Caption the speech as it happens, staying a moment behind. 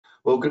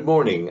Well, good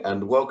morning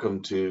and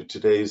welcome to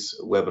today's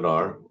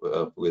webinar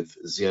with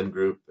Zien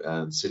Group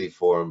and City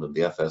Forum and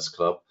the FS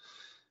Club.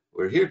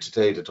 We're here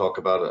today to talk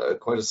about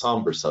quite a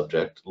somber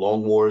subject,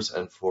 long wars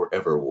and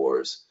forever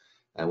wars.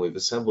 And we've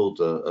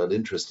assembled an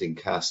interesting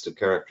cast of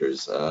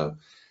characters.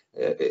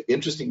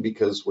 Interesting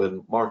because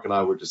when Mark and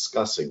I were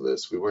discussing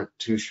this, we weren't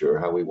too sure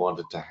how we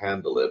wanted to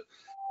handle it.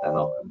 And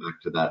I'll come back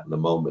to that in a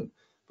moment.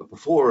 But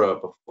before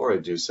I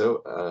do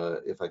so,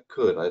 if I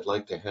could, I'd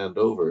like to hand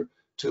over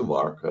to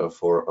Mark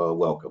for a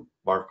welcome.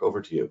 Mark,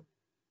 over to you.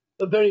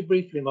 Very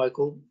briefly,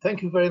 Michael,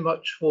 thank you very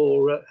much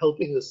for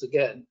helping us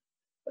again.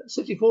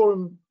 City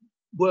Forum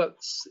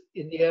works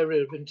in the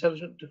area of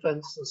intelligent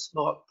defence and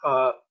smart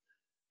power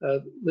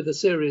with a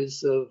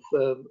series of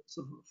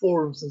sort of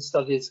forums and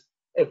studies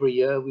every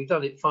year. We've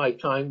done it 5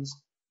 times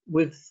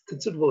with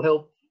considerable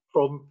help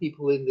from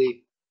people in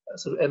the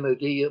sort of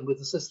MOD and with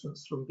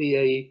assistance from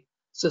BAE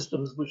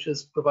Systems, which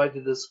has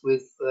provided us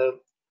with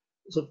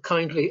sort of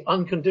kindly,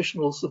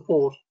 unconditional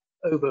support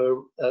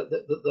over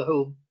the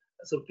whole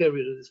sort of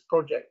period of this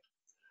project.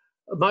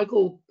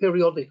 Michael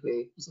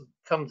periodically sort of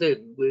comes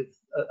in with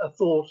a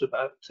thought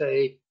about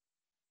a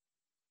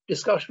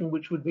discussion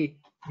which would be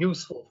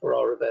useful for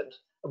our event.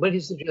 And when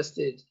he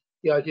suggested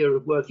the idea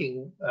of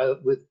working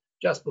with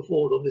Jasper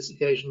Ford on this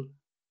occasion,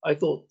 I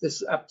thought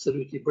this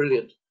absolutely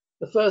brilliant.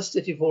 The first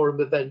City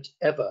Forum event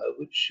ever,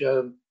 which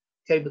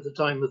came at the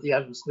time of the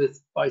Adam Smith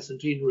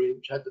bicentenary,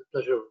 which I had the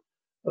pleasure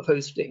of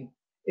hosting,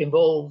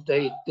 involved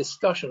a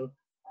discussion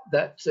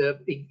that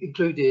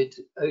included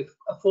a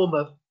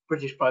former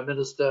British Prime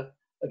Minister,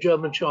 a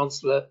German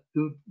Chancellor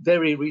who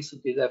very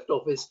recently left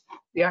office,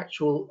 the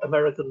actual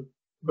American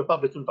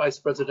Republican vice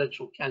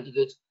presidential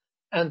candidate,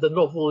 and the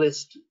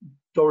novelist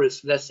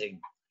Doris Lessing.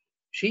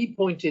 She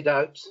pointed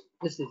out,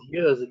 this is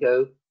years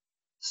ago,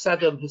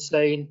 Saddam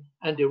Hussein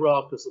and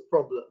Iraq as a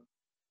problem.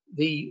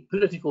 The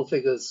political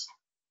figures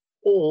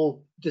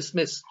all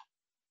dismissed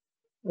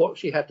what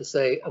she had to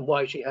say and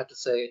why she had to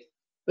say it.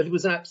 But it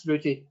was an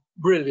absolutely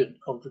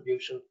brilliant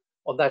contribution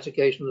on that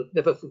occasion. I've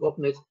never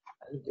forgotten it,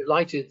 and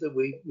delighted that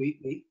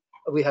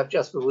we have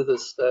Jasper with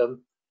us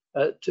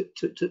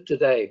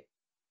today.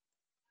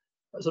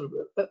 Sort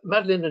of,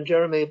 Madeline and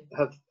Jeremy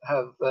have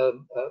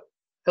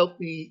helped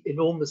me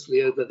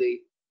enormously over the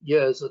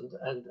years, and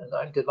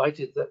I'm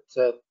delighted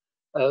that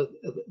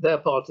they're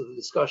part of the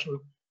discussion.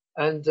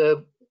 And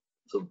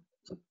so,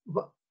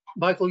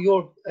 Michael,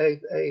 you're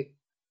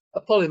a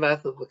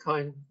polymath of the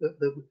kind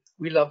that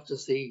we love to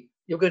see.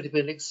 You're going to be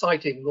an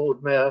exciting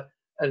Lord Mayor,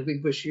 and we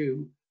wish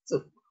you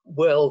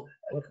well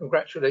and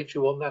congratulate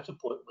you on that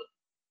appointment.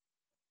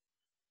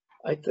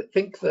 I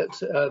think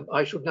that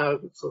I should now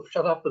sort of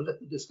shut up and let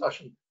the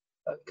discussion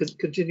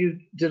continue.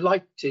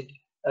 Delighted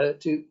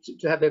to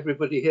have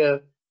everybody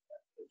here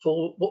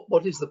for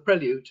what is the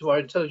prelude to our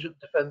intelligent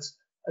defence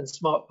and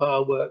smart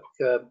power work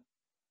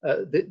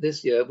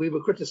this year. We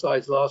were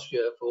criticised last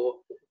year for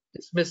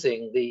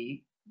dismissing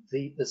the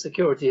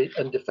Security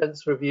and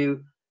Defence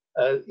Review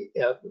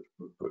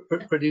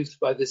produced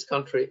by this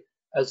country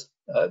as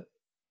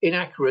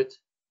inaccurate,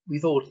 we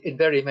thought, in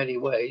very many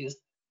ways,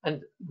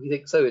 and we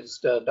think so it has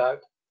turned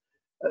out.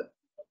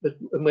 But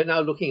we're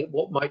now looking at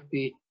what might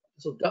be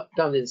sort of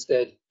done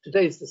instead.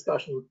 Today's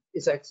discussion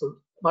is excellent.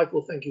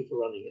 Michael, thank you for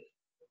running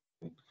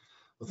it.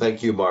 Well,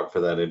 thank you, Mark,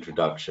 for that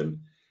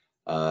introduction.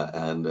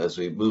 And as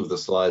we move the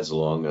slides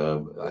along,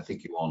 I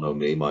think you all know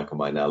me, Michael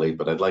Mainelli,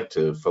 but I'd like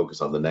to focus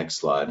on the next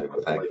slide and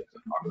thank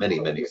our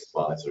many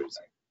sponsors.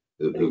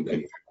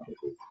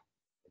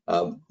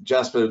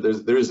 Jasper,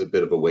 there is a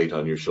bit of a weight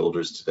on your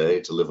shoulders today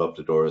to live up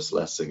to Doris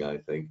Lessing, I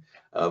think.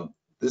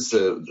 This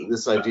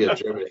idea of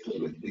Germany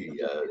with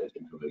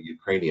the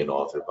Ukrainian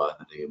author by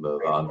the name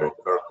of Andrei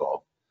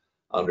Kurkov.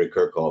 Andrei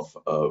Kurkov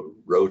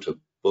wrote a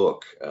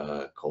book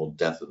called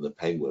Death and the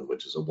Penguin,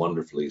 which is a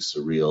wonderfully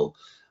surreal,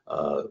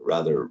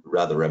 rather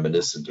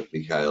reminiscent of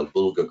Mikhail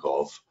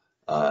Bulgakov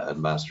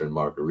and Master and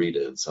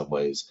Margarita in some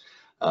ways.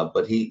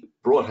 But he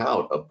brought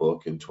out a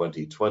book in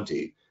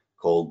 2020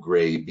 called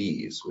Grey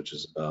Bees, which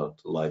is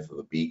about the life of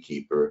a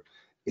beekeeper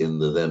in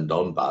the then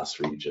Donbass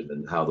region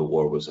and how the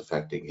war was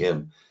affecting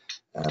him.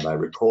 And I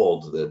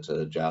recalled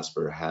that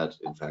Jasper had,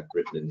 in fact,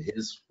 written in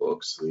his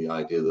books the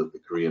idea that the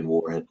Korean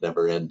War had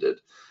never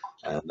ended.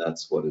 And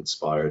that's what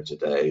inspired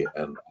today.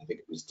 And I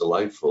think it was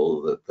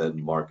delightful that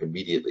then Mark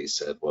immediately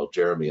said, well,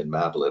 Jeremy and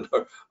Madeline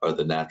are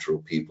the natural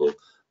people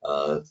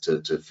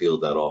to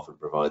field that off and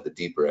provide the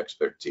deeper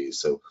expertise.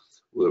 So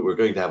we're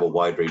going to have a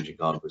wide-ranging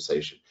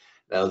conversation.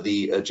 Now,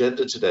 the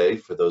agenda today,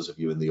 for those of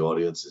you in the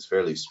audience, is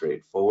fairly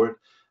straightforward.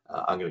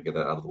 I'm going to get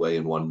it out of the way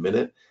in 1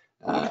 minute.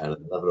 And at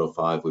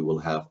 11:05, we will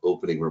have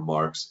opening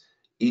remarks.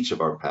 Each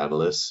of our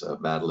panelists,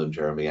 Madeline,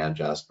 Jeremy, and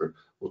Jasper,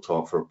 will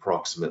talk for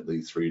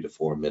approximately 3 to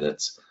 4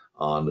 minutes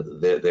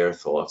on their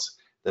thoughts.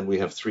 Then we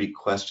have 3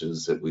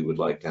 questions that we would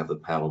like to have the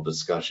panel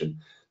discussion.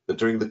 But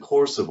during the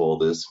course of all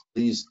this,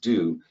 please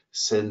do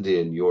send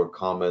in your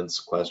comments,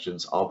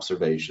 questions,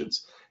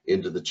 observations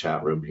into the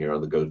chat room here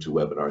on the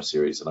GoToWebinar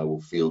series, and I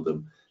will field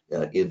them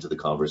into the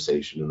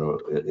conversation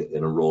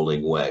in a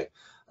rolling way.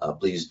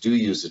 Please do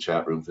use the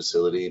chat room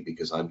facility,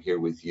 because I'm here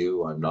with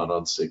you. I'm not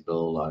on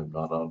Signal. I'm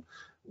not on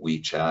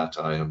WeChat.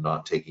 I am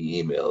not taking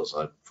emails.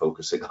 I'm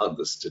focusing on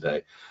this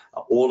today.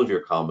 All of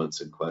your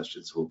comments and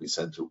questions will be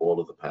sent to all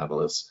of the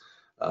panelists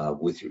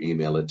with your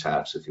email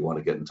attached. If you want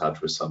to get in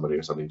touch with somebody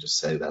or something, just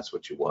say that's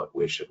what you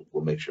wish, and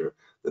we'll make sure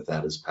that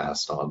that is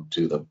passed on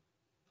to them.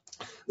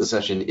 The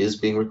session is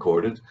being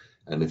recorded,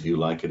 and if you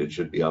like it, it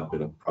should be up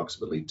in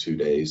approximately 2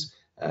 days,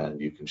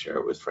 and you can share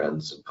it with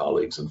friends and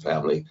colleagues and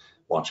family.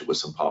 Watch it with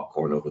some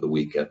popcorn over the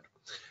weekend.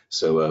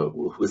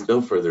 So with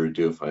no further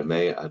ado, if I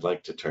may, I'd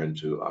like to turn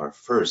to our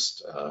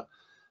first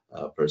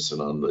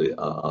person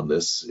on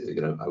this.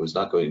 You know, I was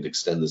not going to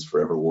extend this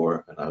forever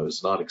war, and I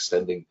was not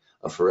extending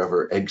a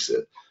forever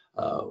exit.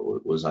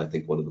 Was, I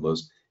think, one of the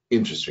most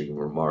interesting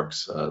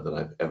remarks that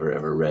I've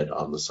ever read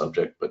on the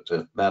subject. But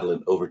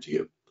Madeline, over to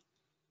you.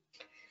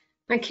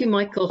 Thank you,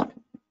 Michael.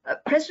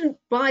 President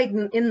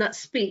Biden, in that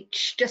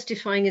speech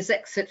justifying his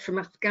exit from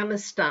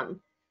Afghanistan,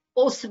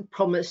 also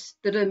promised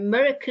that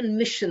American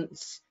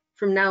missions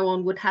from now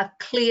on would have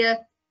clear,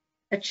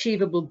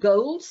 achievable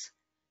goals,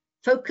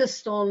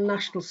 focused on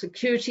national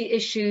security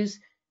issues,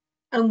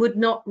 and would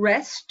not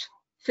rest,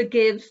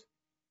 forgive,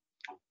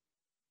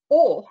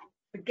 or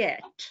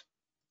forget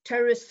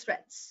terrorist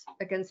threats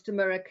against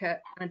America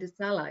and its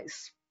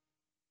allies.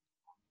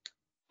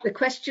 The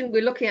question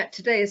we're looking at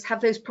today is, have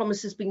those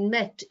promises been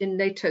met in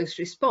NATO's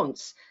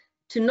response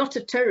to not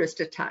a terrorist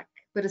attack,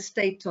 but a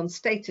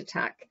state-on-state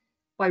attack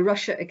by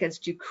Russia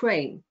against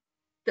Ukraine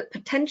that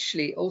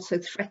potentially also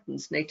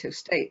threatens NATO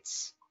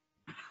states?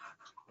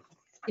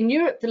 In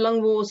Europe, the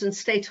long wars and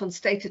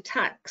state-on-state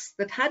attacks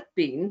that had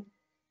been,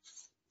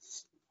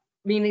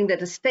 meaning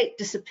that a state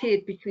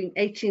disappeared between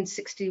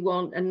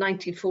 1861 and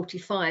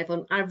 1945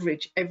 on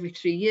average every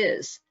 3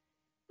 years,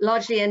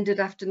 largely ended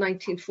after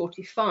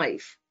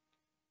 1945.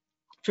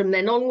 From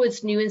then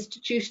onwards, new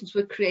institutions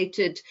were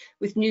created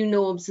with new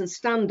norms and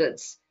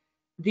standards.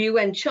 The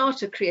UN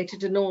Charter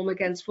created a norm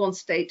against one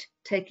state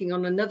taking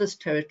on another's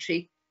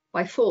territory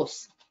by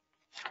force.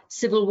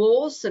 Civil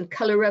wars and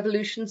colour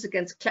revolutions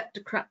against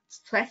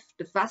kleptocrats' theft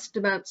of vast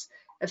amounts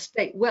of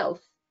state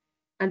wealth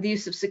and the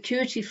use of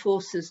security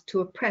forces to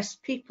oppress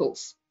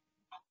peoples,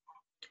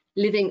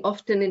 living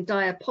often in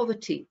dire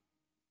poverty,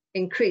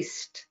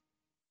 increased.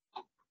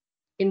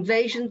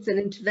 Invasions and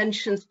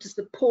interventions to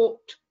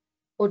support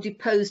or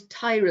depose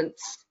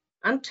tyrants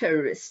and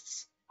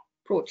terrorists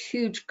brought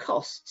huge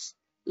costs,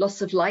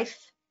 loss of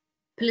life,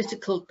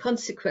 political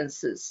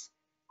consequences,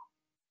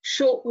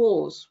 short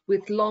wars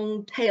with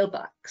long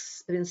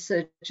tailbacks of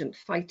insurgent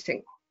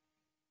fighting.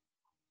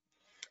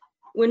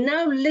 We're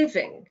now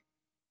living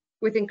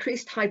with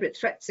increased hybrid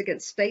threats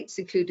against states,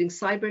 including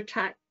cyber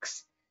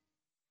attacks,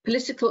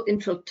 political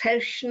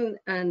infiltration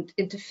and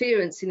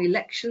interference in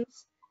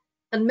elections,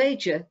 and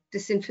major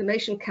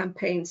disinformation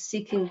campaigns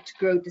seeking to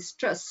grow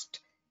distrust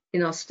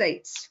in our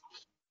states.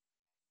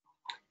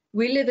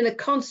 We live in a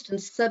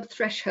constant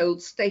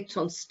sub-threshold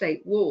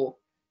state-on-state war,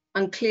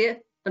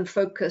 unclear,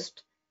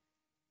 unfocused,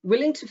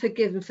 willing to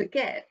forgive and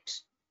forget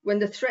when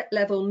the threat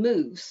level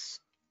moves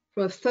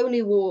from a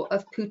phony war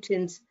of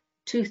Putin's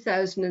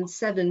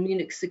 2007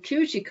 Munich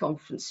Security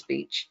Conference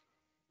speech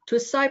to a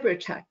cyber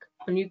attack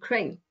on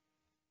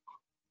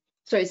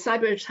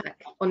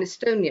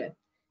Estonia,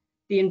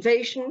 the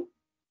invasion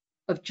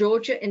of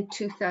Georgia in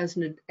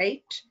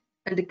 2008,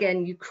 and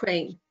again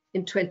Ukraine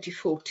in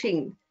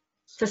 2014.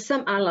 For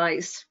some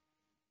allies,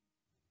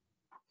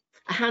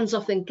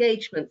 hands-off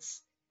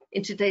engagements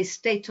in today's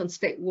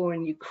state-on-state war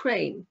in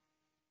Ukraine,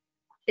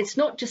 it's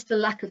not just a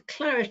lack of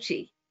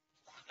clarity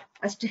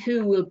as to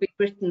who will be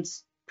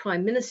Britain's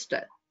Prime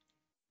Minister.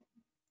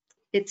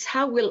 It's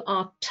how will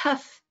our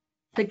tough,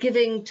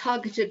 forgiving,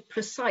 targeted,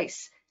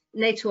 precise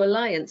NATO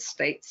alliance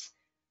states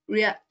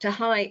react to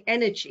high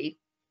energy,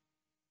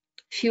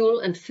 fuel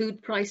and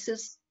food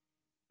prices,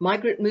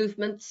 migrant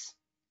movements,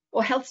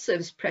 or health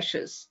service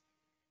pressures,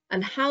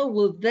 and how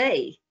will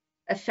they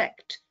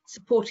affect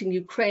supporting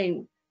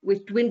Ukraine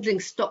with dwindling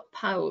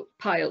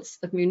stockpiles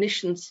of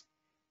munitions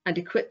and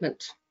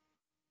equipment?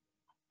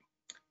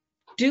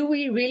 Do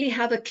we really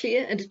have a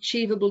clear and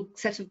achievable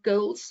set of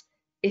goals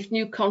if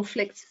new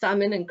conflicts,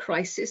 famine and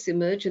crisis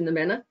emerge in the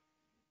MENA,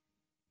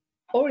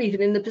 or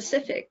even in the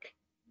Pacific?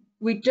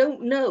 We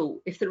don't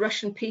know if the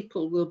Russian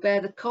people will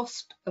bear the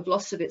cost of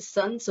loss of its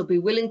sons or be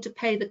willing to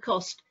pay the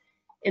cost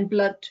in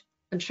blood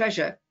and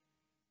treasure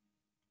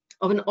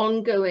of an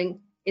ongoing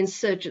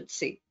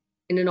insurgency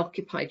in an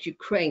occupied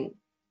Ukraine.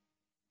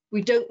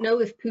 We don't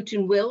know if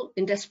Putin will,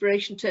 in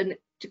desperation, turn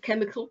to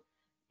chemical,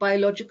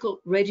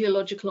 biological,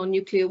 radiological or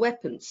nuclear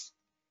weapons.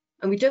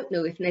 And we don't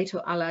know if NATO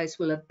allies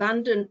will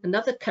abandon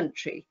another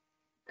country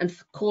and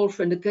call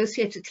for a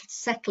negotiated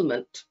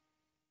settlement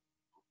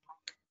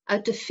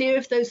out of fear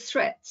of those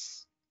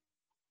threats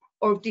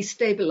or of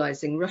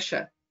destabilizing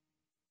Russia.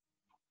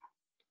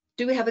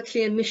 Do we have a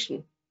clear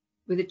mission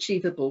with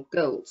achievable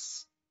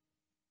goals?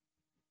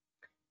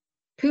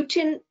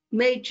 Putin's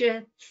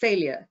major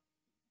failure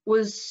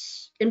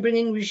was in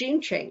bringing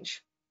regime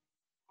change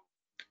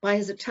by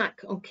his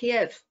attack on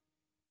Kiev.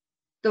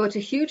 though at a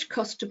huge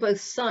cost to both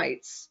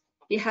sides,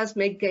 he has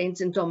made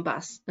gains in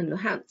Donbass and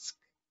Luhansk.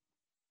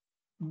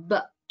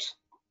 But,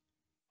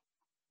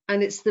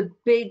 and it's the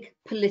big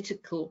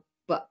political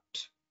but,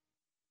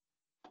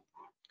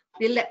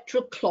 the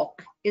electoral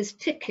clock is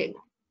ticking,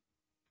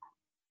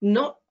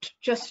 not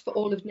just for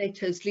all of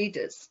NATO's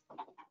leaders,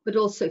 but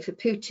also for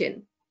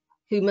Putin,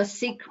 who must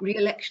seek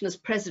re-election as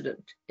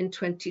president in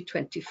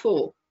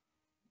 2024.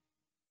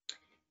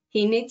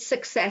 He needs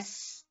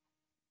success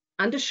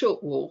and a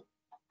short war,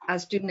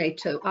 as do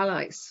NATO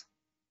allies.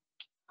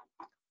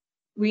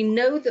 We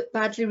know that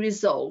badly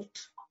resolved,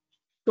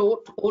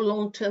 short or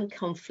long-term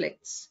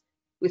conflicts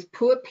with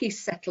poor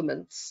peace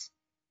settlements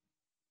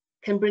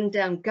can bring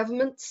down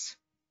governments,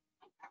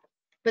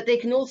 but they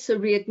can also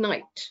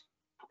reignite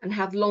and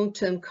have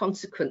long-term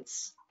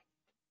consequence.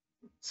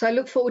 So I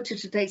look forward to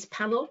today's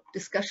panel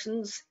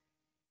discussions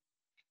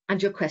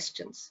and your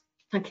questions.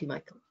 Thank you,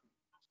 Michael.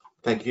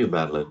 Thank you,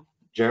 Madeline.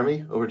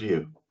 Jeremy, over to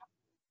you.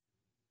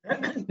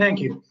 Thank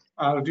you.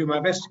 I'll do my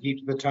best to keep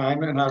to the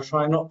time, and I'll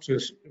try not to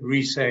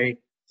re-say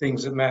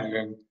things that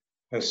Madeline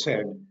has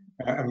said,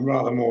 and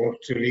rather more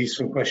to leave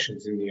some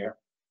questions in the air.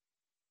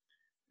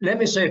 Let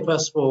me say,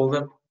 first of all,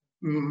 that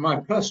my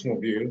personal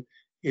view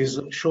is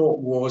that short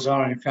wars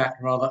are, in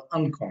fact, rather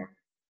uncommon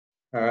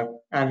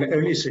and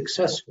only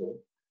successful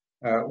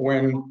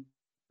when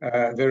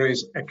there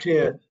is a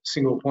clear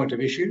single point of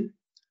issue,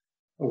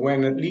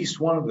 when at least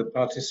one of the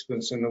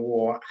participants in the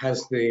war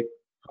has the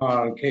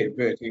power and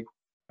capability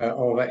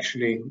of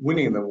actually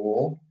winning the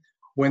war,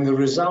 when the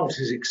result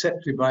is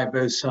accepted by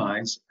both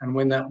sides, and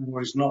when that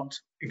war is not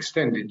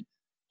extended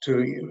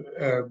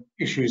to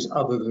issues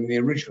other than the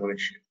original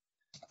issue.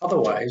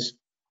 Otherwise,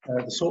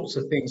 the sorts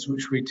of things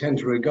which we tend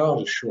to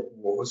regard as short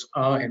wars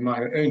are, in my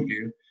own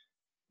view,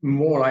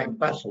 more like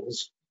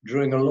battles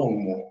during a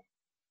long war.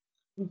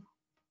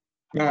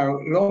 Now,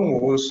 long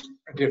wars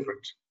are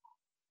different,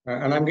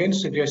 and I'm going to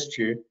suggest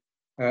to you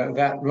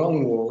that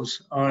long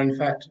wars are, in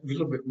fact, a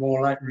little bit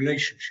more like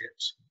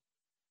relationships.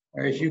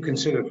 If you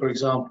consider, for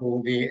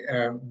example, the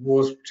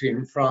wars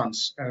between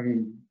France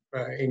and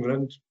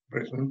England,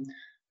 Britain,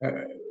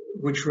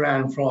 which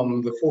ran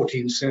from the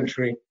 14th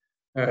century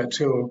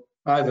till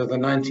either the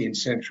 19th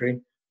century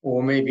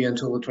or maybe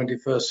until the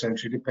 21st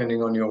century,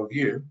 depending on your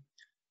view,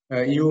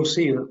 you will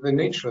see that the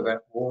nature of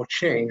that war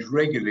changed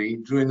regularly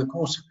during the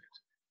course of it.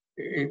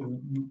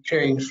 It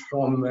changed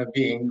from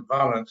being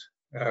violent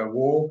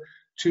war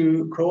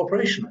to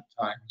cooperation at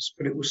times,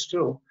 but it was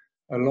still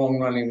a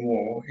long-running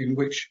war in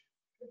which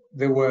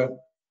there were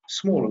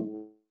smaller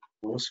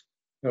wars,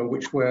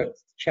 which were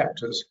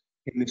chapters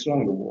in this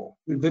longer war.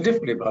 The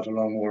difficulty about a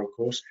long war, of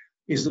course,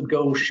 is that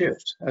goals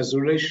shift as the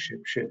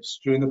relationship shifts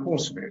during the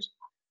course of it,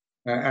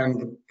 and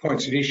the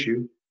points at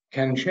issue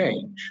can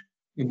change.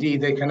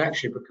 Indeed, they can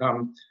actually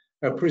become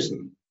a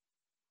prison,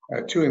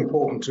 too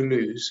important to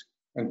lose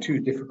and too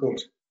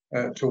difficult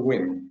to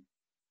win.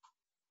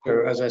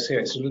 So, as I say,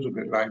 it's a little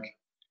bit like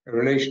a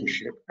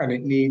relationship, and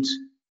it needs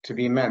to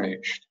be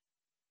managed.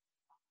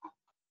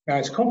 Now,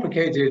 it's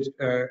complicated,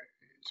 to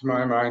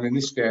my mind, in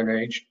this day and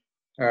age,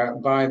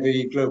 by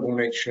the global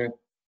nature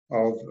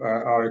of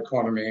our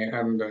economy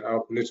and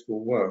our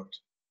political world.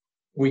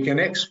 We can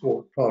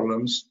export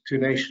problems to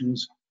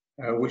nations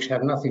which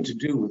have nothing to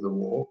do with the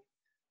war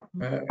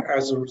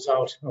as a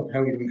result of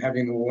having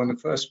the war in the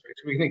first place.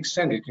 We can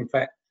extend it, in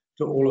fact,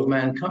 to all of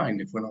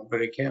mankind if we're not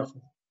very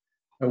careful,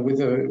 with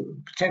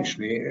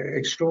potentially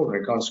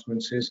extraordinary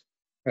consequences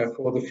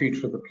for the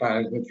future of the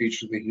planet and the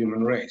future of the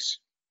human race.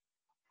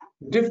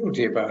 The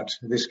difficulty about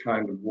this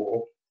kind of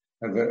war,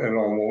 and a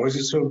long war,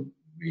 is it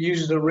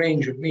uses a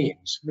range of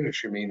means,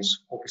 military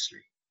means, obviously,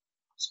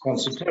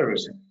 sponsored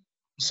terrorism,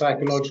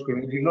 psychological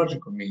and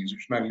ideological means,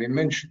 which Madeline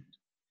mentioned,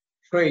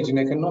 trade and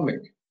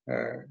economic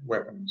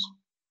weapons,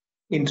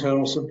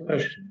 internal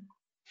subversion,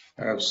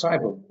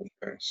 cyber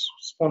warfare,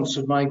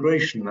 sponsored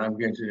migration. I'm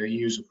going to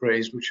use a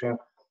phrase which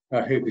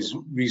I hope is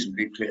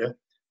reasonably clear,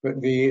 but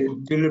the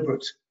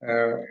deliberate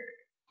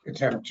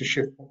attempt to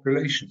shift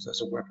populations as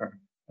a weapon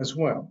as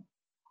well.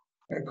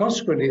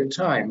 Consequently, at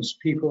times,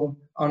 people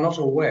are not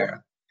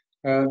aware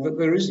that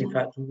there is, in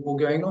fact, a war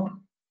going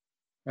on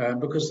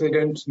because they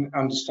don't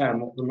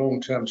understand what the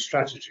long-term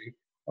strategy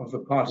of the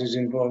parties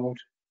involved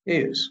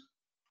is.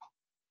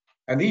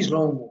 And these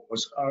long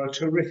wars are a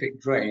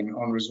terrific drain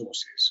on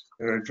resources.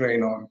 They're a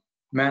drain on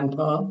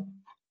manpower,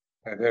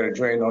 they're a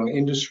drain on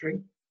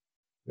industry,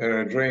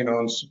 they're a drain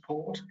on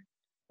support,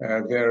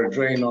 they're a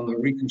drain on the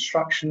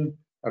reconstruction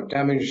of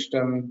damaged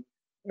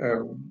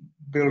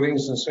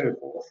buildings and so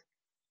forth.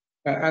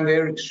 And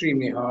they're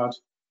extremely hard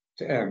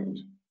to end.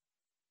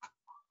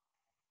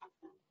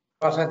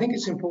 But I think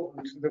it's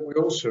important that we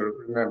also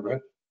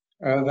remember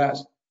that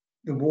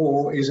the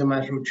war is a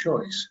matter of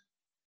choice.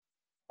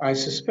 I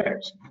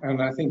suspect,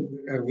 and I think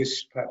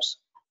this perhaps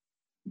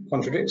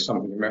contradicts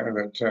something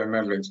that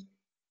Madeline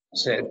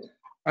said,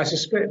 I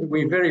suspect that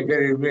we very,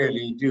 very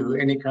rarely do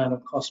any kind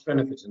of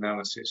cost-benefit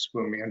analysis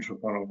when we enter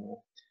upon a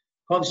war.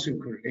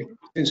 Consequently,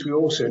 since we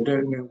also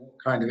don't know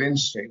what kind of end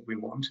state we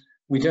want,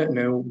 we don't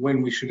know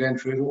when we should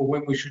enter it or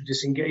when we should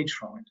disengage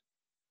from it.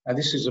 And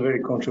this is a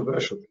very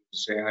controversial thing to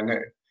say, I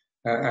know,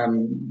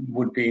 and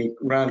would be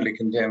roundly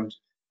condemned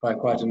by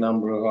quite a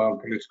number of our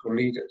political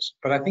leaders.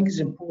 But I think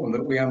it's important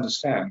that we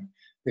understand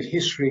that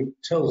history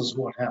tells us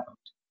what happened.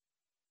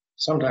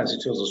 Sometimes it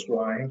tells us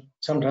why,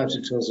 sometimes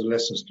it tells us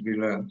lessons to be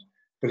learned,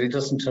 but it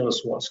doesn't tell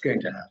us what's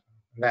going to happen.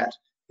 And that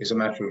is a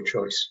matter of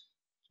choice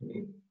to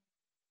me.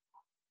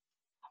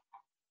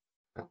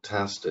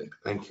 Fantastic,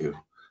 thank you.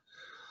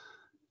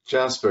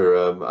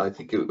 Jasper, I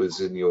think it was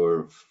in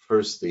your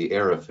the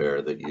air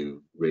affair that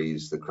you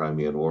raised the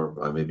Crimean War.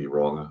 I may be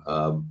wrong,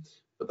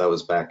 but that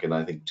was back in,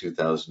 I think,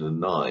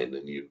 2009,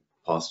 and you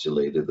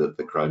postulated that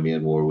the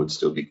Crimean War would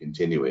still be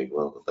continuing.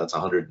 Well, that's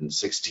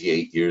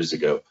 168 years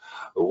ago.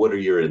 What are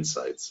your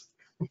insights?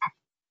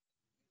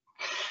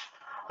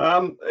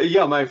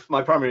 Yeah,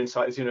 my primary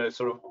insight is,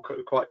 sort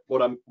of quite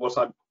what I'm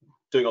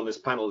doing on this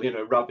panel,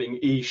 rubbing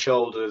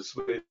shoulders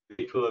with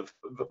people of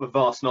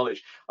vast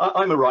knowledge.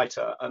 I'm a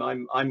writer,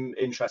 and I'm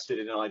interested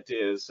in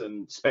ideas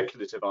and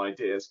speculative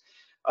ideas.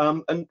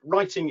 And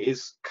writing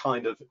is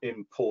kind of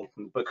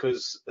important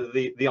because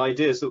the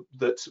ideas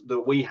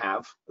that we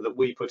have, that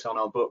we put on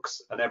our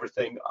books and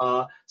everything,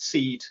 are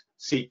seed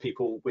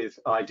people with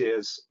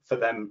ideas for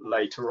them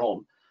later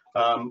on,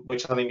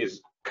 which I think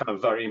is kind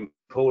of very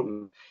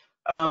important.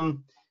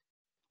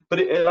 But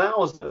it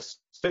allows us,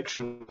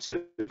 fiction,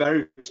 to be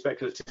very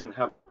speculative and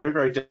have very,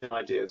 very different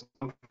ideas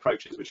and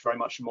approaches, which are very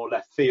much more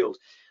left field.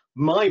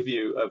 My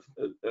view of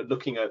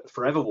looking at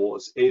forever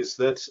wars is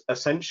that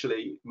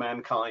essentially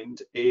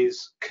mankind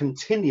is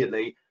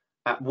continually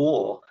at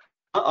war.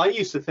 I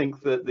used to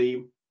think that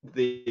the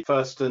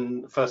first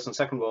and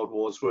Second World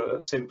Wars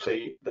were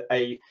simply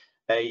a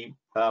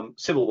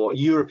civil war,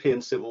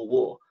 European civil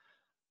war.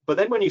 But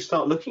then when you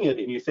start looking at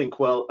it and you think,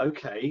 well,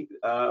 okay,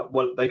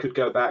 well, they could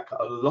go back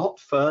a lot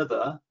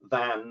further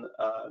than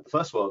the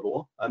First World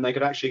War, and they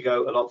could actually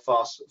go a lot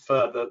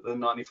further than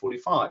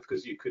 1945,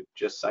 because you could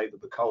just say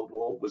that the Cold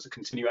War was a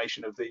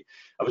continuation of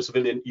a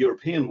civilian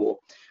European war.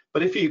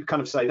 But if you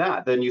kind of say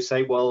that, then you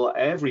say, well,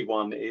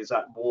 everyone is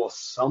at war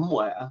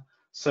somewhere,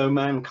 so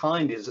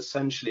mankind is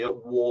essentially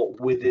at war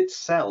with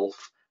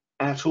itself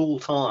at all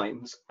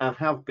times and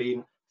have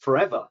been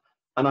forever.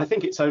 And I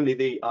think it's only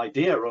the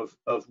idea of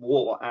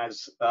war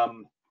as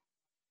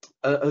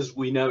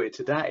we know it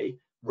today,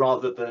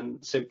 rather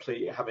than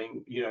simply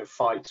having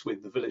fights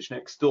with the village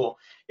next door,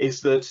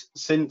 is that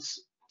since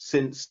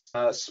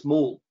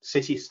small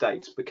city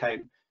states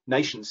became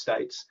nation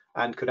states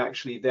and could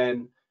actually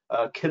then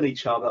kill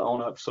each other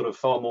on a sort of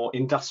far more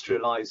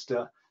industrialized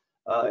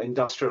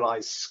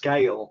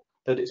scale,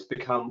 that it's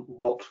become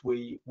what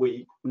we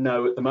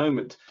know at the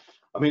moment.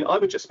 I mean, I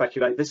would just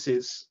speculate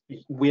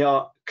we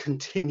are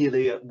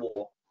continually at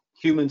war.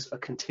 Humans are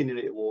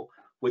continually at war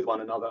with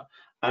one another.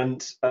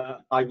 And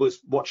I was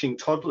watching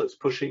toddlers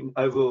pushing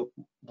over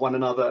one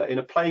another in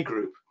a play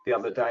group the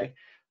other day,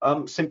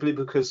 simply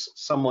because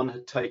someone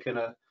had taken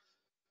a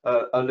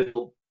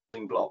little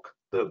building block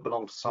that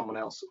belonged to someone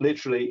else.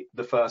 Literally,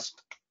 the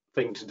first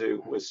thing to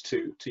do was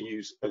to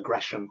use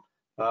aggression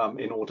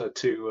in order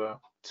to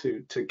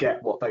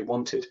get what they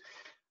wanted.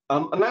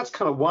 And that's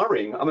kind of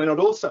worrying. I mean, I'd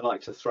also like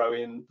to throw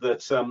in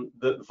that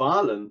that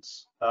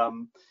violence,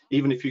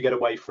 even if you get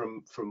away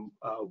from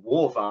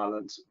war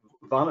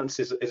violence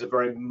is a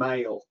very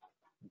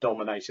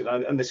male-dominated,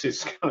 and this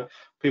is kind of,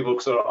 people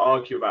sort of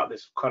argue about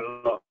this quite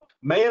a lot.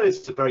 Male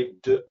is a very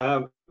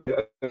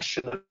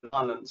aggression and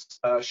violence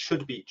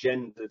should be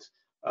gendered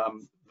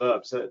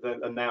verbs,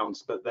 they're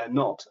nouns, but they're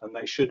not, and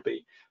they should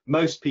be.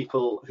 Most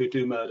people who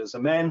do murders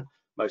are men.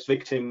 Most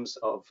victims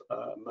of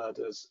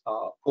murders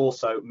are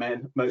also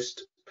men.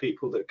 Most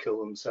people that kill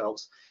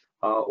themselves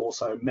are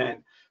also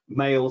men.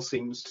 Male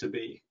seems to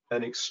be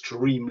an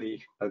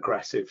extremely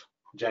aggressive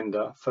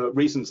gender for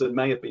reasons that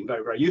may have been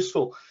very, very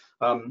useful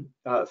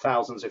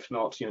thousands, if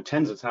not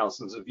tens of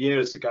thousands of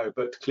years ago,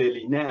 but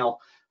clearly now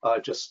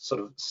just sort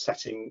of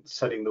setting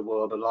the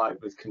world alight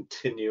with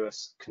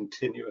continuous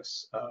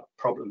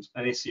problems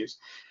and issues.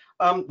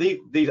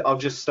 I'll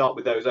just start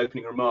with those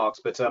opening remarks,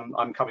 but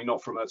I'm coming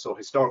not from a sort of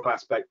historical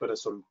aspect, but a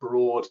sort of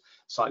broad,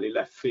 slightly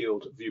left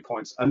field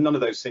viewpoints. And none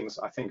of those things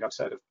I think I've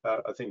said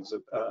are things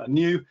that are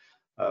new,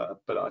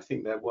 but I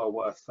think they're well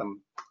worth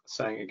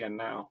saying again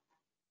now.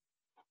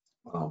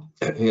 Wow.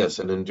 Yes,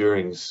 an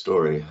enduring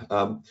story.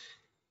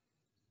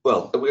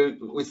 Well,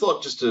 we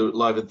thought, just to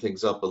liven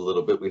things up a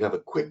little bit, we'd have a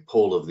quick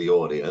poll of the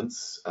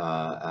audience.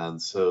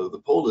 And so the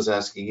poll is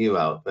asking you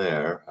out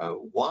there,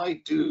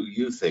 why do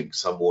you think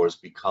some wars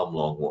become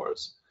long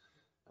wars?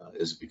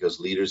 Is it because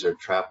leaders are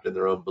trapped in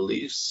their own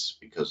beliefs,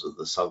 because of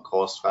the sunk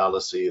cost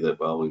fallacy that,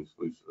 well, we've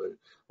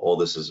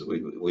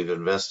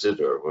invested,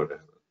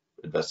 or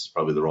invest is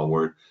probably the wrong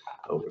word,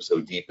 we're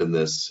so deep in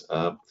this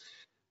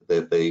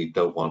that they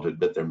don't want to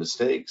admit their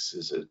mistakes?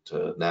 Is it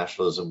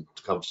nationalism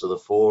comes to the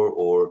fore,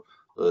 or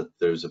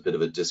there's a bit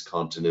of a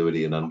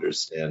discontinuity in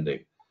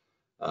understanding?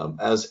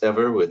 As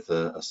ever with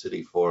a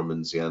City Forum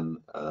and Xi'an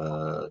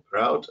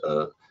crowd,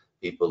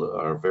 people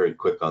are very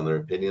quick on their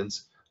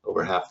opinions.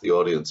 Over half the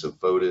audience have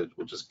voted.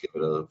 We'll just give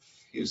it a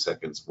few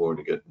seconds more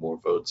to get more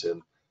votes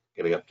in,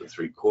 getting up to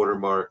 3/4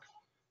 mark,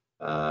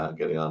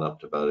 getting on up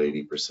to about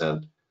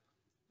 80%.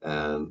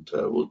 And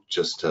we'll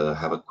just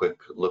have a quick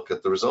look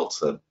at the results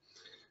then,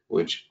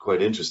 which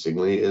quite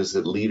interestingly is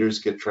that leaders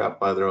get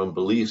trapped by their own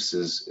beliefs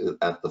is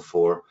at the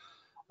fore.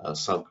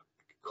 Sunk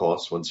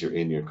costs, once you're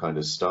in, you're kind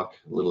of stuck.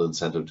 Little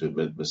incentive to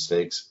admit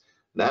mistakes.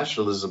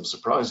 Nationalism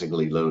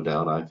surprisingly low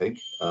down, I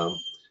think,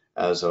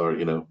 as are,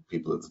 you know,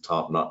 people at the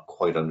top not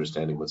quite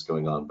understanding what's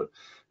going on, but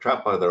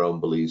trapped by their own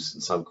beliefs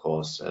and sunk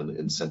costs and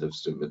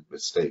incentives to admit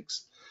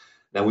mistakes.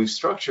 Now, we've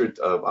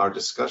structured our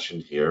discussion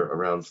here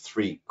around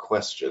 3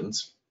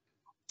 questions.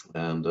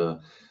 And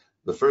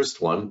the first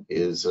one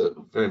is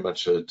very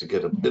much to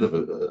get a bit of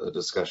a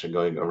discussion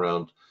going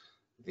around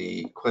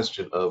the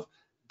question of,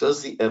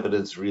 does the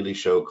evidence really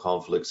show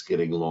conflicts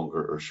getting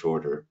longer or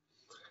shorter?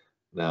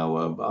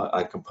 Now,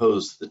 I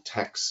composed the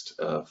text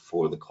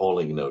for the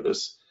calling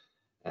notice,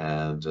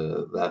 and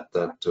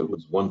that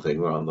was one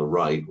thing on the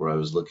right, where I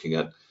was looking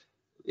at,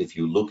 if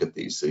you look at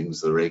these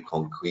things, the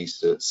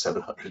Reconquista,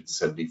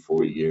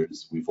 774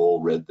 years. We've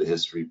all read the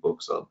history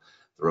books on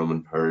the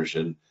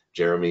Roman-Persian.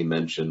 Jeremy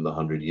mentioned the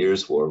 100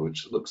 Years' War,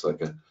 which looks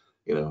like a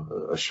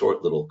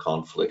short little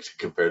conflict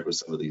compared with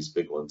some of these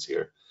big ones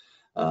here.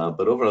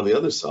 But over on the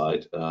other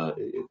side,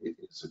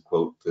 it's a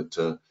quote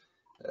that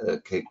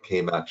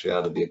came actually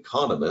out of The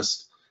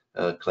Economist,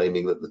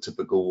 claiming that the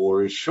typical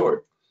war is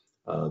short.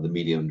 The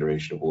median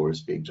duration of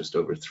wars being just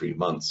over 3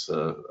 months,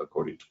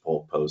 according to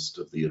Paul Post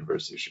of the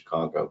University of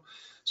Chicago.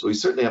 So we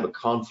certainly have a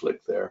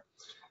conflict there.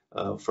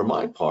 For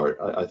my part,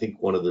 I think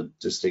one of the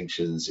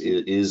distinctions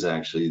is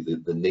actually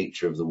the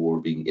nature of the war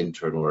being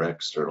internal or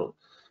external.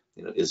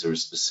 You know, is there a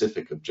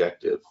specific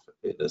objective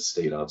in a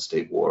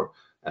state-on-state war,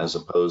 as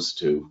opposed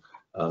to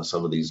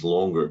some of these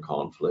longer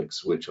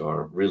conflicts, which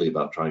are really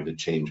about trying to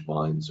change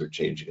minds or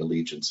changing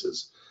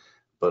allegiances.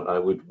 But I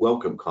would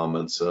welcome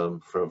comments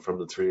from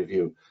the 3 of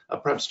you.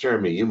 Perhaps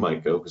Jeremy, you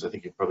might go, because I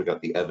think you've probably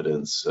got the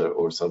evidence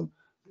or some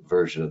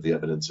version of the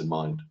evidence in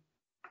mind.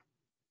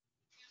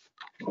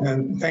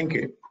 Thank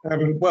you.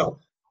 I'm not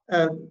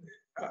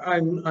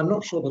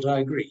sure that I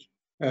agree.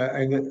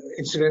 And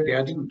incidentally,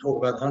 I didn't talk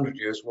about the 100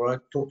 Years' War. I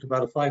talked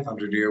about a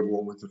 500-year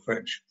war with the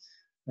French.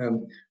 I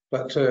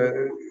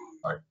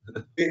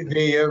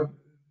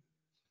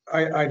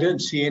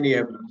don't see any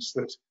evidence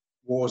that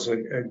wars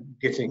are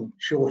getting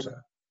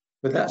shorter,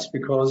 but that's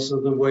because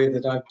of the way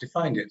that I've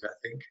defined it, I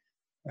think.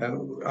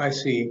 I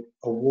see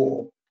a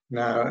war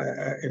now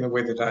in a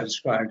way that I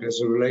described as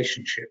a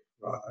relationship,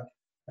 rather,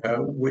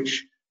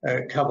 which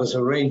covers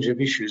a range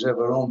of issues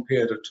over a long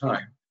period of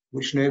time,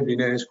 which nobody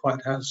knows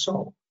quite how to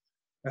solve.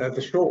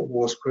 The short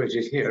wars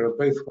quoted here are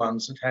both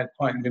ones that had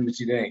quite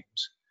limited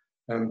aims.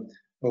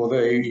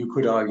 Although you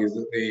could argue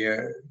that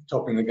the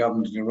topping the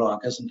government in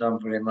Iraq hasn't done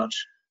very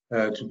much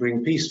to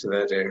bring peace to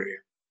that area,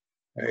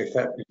 if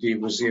that indeed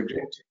was the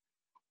objective.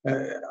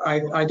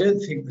 I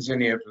don't think there's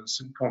any evidence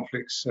that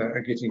conflicts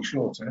are getting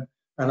shorter,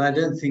 and I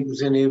don't think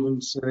there's any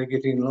evidence that they're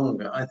getting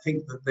longer. I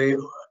think that they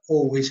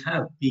always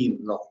have been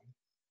long.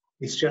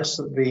 It's just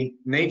that the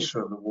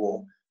nature of the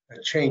war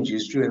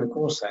changes during the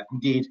course of that.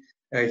 Indeed,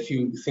 if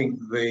you think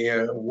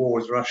the war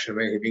with Russia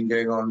may have been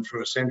going on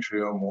for a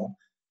century or more,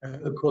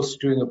 of course,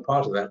 during a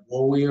part of that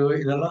war, we were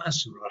in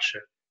alliance with Russia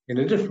in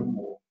a different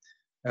war.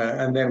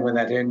 And then when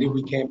that ended,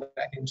 we came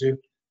back into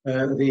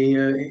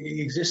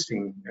the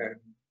existing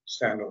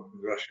standoff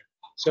with Russia.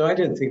 So I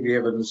don't think the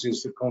evidence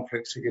is that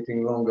conflicts are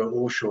getting longer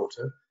or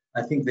shorter.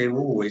 I think they've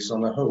always,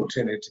 on the whole,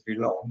 tended to be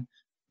long,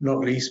 not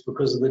least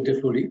because of the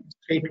difficulty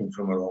escaping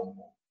from a long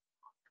war.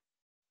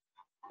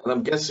 And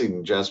I'm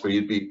guessing, Jasper,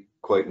 you'd be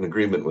quite in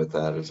agreement with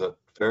that. Is that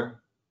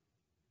fair?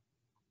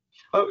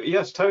 Oh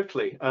yes,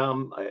 totally.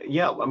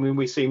 Yeah, I mean,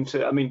 we seem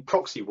to. I mean,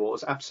 proxy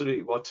wars.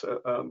 Absolutely, what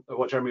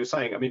Jeremy was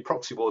saying. I mean,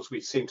 proxy wars.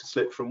 We seem to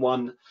slip from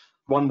one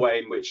way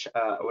in which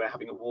we're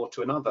having a war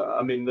to another.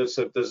 I mean, there's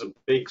a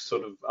big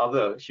sort of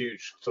other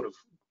huge sort of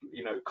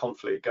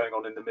conflict going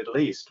on in the Middle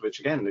East, which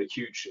again, the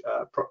huge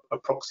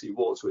proxy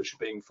wars which are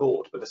being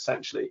fought, but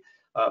essentially,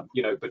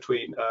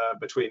 between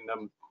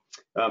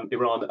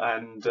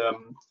Iran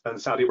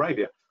and Saudi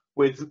Arabia,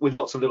 with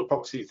lots of little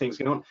proxy things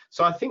going on.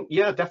 So I think,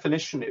 yeah,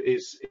 definition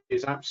is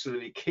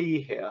absolutely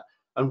key here.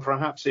 And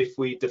perhaps if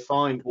we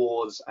defined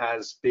wars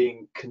as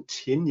being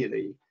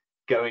continually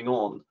going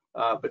on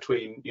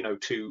between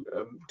two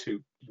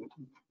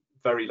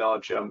very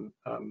large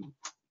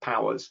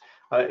powers,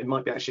 it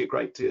might be actually a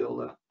great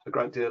deal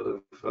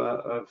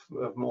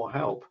of more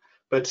help.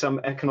 But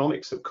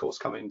economics, of course,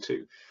 come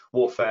into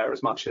warfare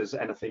as much as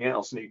anything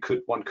else, and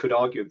one could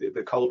argue that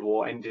the Cold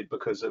War ended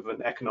because of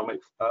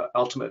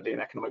ultimately an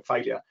economic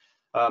failure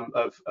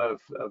of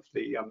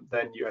the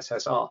then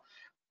USSR.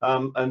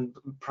 And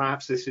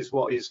perhaps this is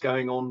what is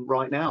going on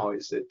right now: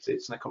 is that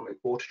it's an economic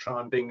war to try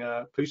and bring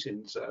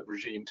Putin's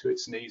regime to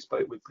its knees,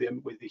 but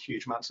with the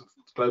huge amounts of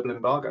global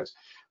embargoes.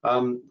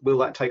 Will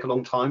that take a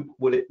long time?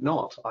 Will it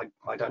not?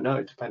 I don't know.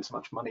 It depends how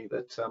much money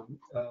that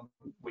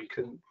we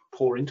can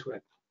pour into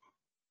it.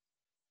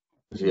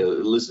 Yeah,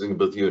 listening to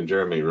both you and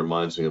Jeremy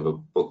reminds me of a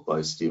book by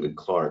Stephen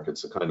Clark.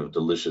 It's a kind of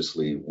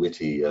deliciously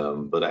witty,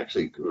 but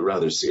actually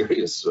rather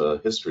serious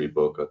history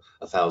book,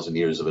 1,000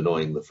 Years of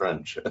Annoying the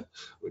French,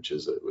 which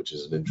is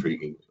an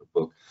intriguing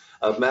book.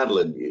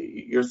 Madeline,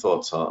 your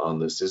thoughts on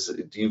this?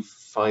 Do you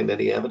find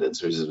any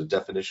evidence, or is it a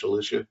definitional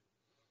issue?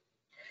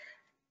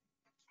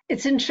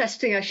 It's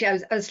interesting,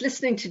 actually. I was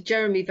listening to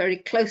Jeremy very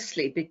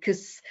closely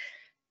because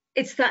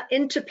it's that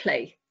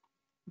interplay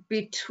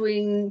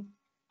between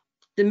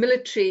the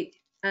military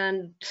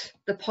and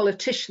the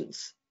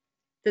politicians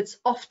that's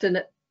often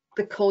at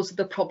the cause of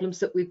the problems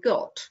that we've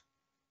got.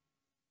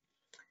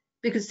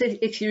 Because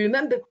if you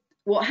remember,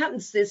 what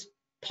happens is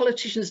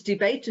politicians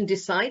debate and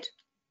decide,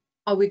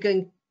 are we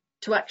going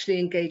to actually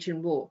engage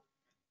in war?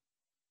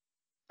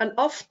 And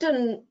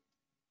often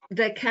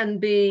there can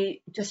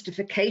be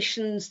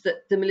justifications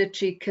that the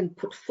military can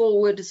put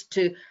forward as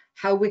to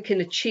how we can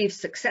achieve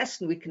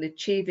success, and we can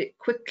achieve it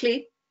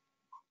quickly.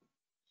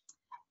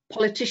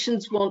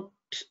 Politicians want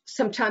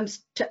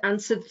sometimes to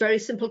answer very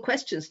simple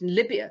questions. In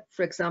Libya,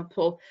 for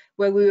example,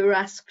 where we were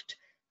asked,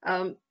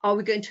 are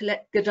we going to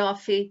let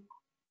Gaddafi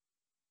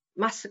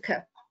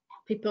massacre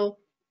people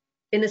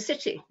in a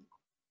city?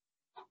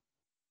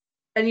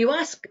 And you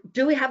ask,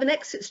 do we have an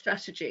exit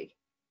strategy?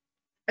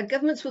 And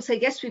governments will say,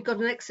 yes, we've got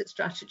an exit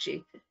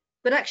strategy.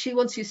 But actually,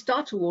 once you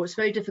start a war, it's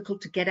very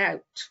difficult to get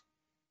out.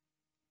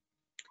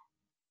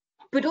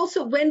 But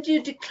also, when do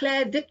you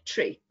declare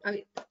victory? I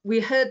mean, we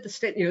heard the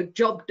statement,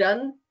 job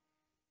done.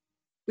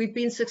 We've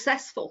been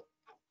successful.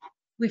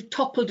 We've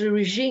toppled a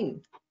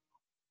regime.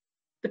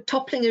 But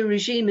toppling a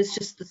regime is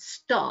just the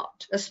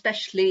start,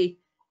 especially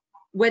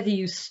whether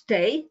you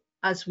stay,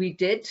 as we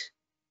did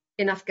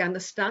in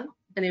Afghanistan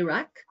and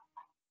Iraq,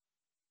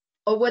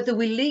 or whether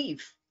we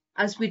leave,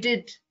 as we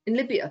did in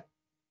Libya.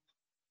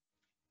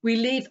 We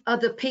leave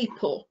other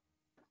people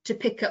to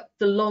pick up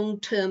the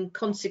long-term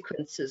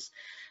consequences.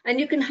 And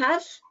you can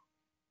have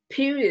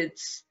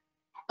periods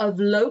of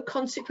low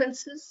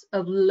consequences,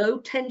 of low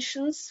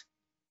tensions,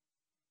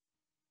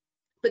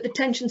 but the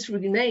tensions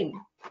remain,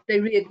 they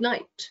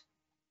reignite.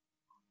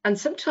 And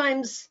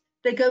sometimes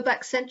they go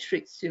back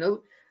centuries,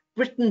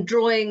 Britain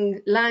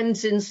drawing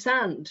lines in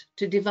sand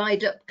to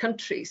divide up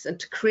countries and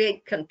to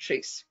create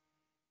countries.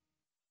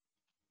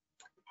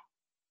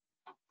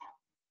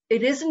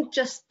 It isn't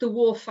just the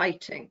war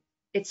fighting,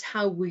 it's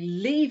how we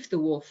leave the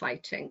war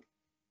fighting.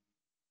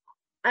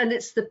 And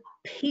it's the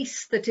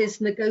peace that is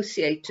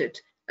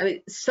negotiated. I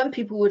mean, some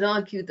people would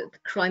argue that the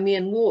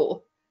Crimean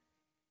War,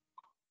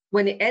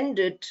 when it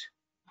ended,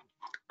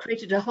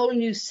 created a whole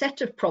new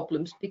set of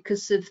problems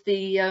because of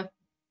the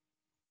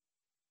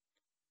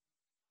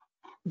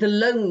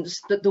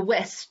loans that the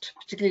West,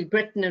 particularly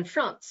Britain and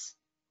France,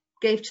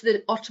 gave to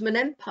the Ottoman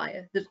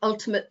Empire that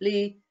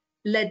ultimately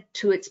led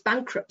to its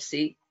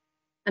bankruptcy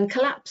and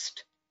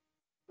collapsed.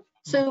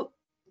 So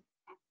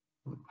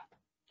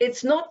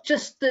it's not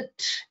just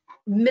that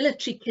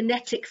military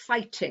kinetic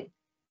fighting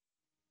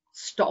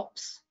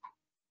stops,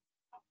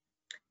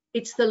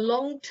 it's the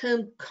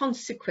long-term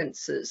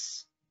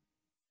consequences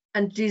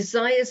and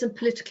desires and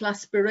political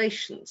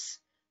aspirations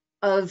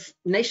of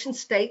nation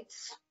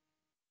states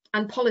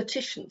and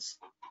politicians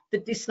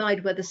that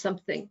decide whether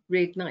something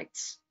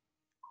reignites.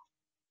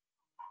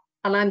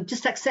 And I'm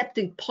just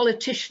accepting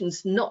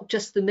politicians, not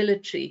just the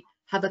military,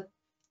 have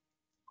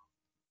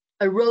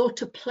a role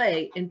to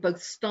play in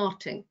both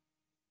starting,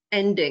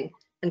 ending,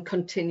 and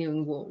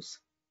continuing wars.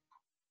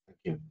 Thank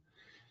you.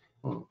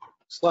 Well,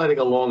 sliding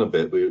along a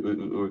bit, we're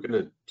going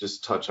to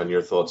just touch on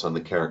your thoughts on the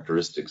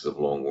characteristics of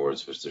long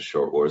wars versus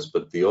short wars,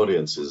 but the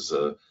audience is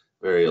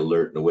very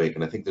alert and awake,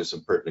 and I think there's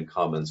some pertinent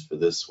comments for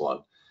this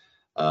one.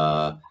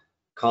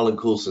 Colin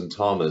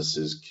Coulson-Thomas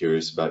is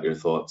curious about your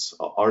thoughts.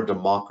 Are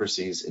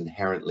democracies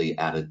inherently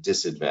at a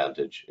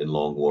disadvantage in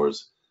long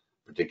wars,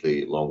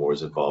 particularly long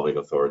wars involving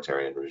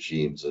authoritarian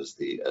regimes as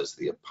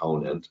the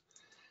opponent?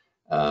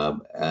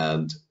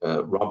 And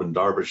Robin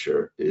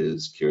Derbyshire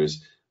is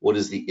curious, what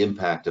is the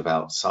impact of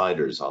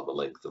outsiders on the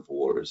length of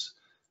wars?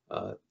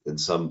 In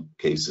some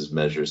cases,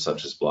 measures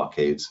such as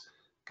blockades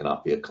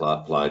cannot be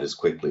applied as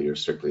quickly or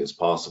strictly as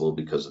possible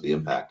because of the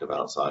impact of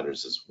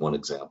outsiders, is one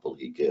example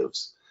he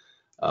gives.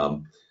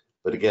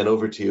 But again,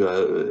 over to you.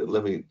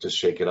 Let me just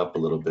shake it up a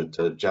little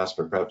bit.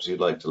 Jasper, perhaps you'd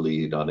like to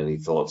lead on any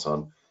thoughts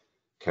on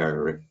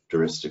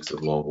characteristics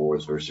of long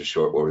wars versus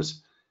short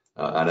wars.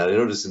 And I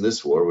noticed in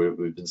this war,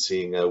 we've been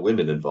seeing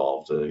women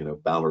involved,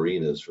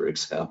 ballerinas, for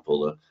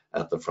example,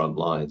 at the front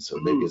line. So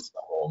maybe it's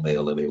not all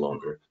male any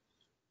longer.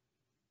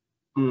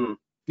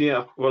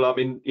 Yeah, well, I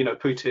mean,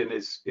 Putin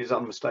is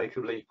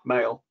unmistakably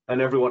male,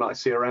 and everyone I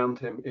see around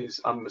him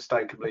is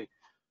unmistakably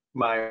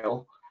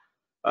male.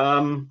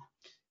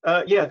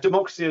 Yeah,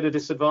 democracy at a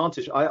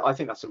disadvantage. I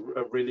think that's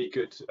a really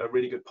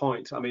good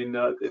point. I mean,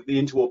 the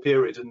interwar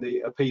period and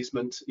the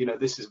appeasement.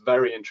 This is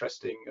very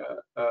interesting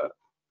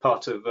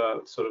part of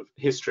sort of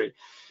history.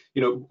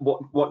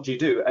 What do you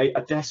do?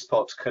 A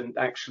despot can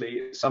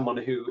actually, someone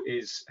who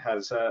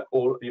has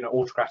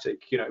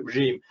autocratic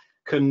regime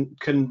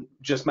can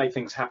just make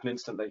things happen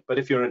instantly. But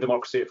if you're in a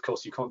democracy, of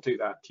course, you can't do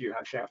that. You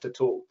actually have to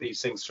talk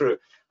these things through.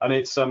 And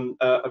it's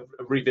a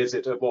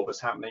revisit of what was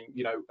happening,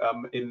 you know,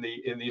 in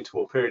the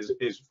interwar period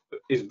is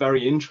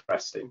very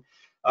interesting.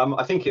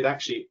 I think it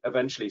actually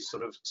eventually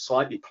sort of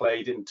slightly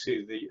played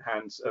into the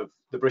hands of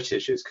the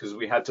British, is because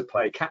we had to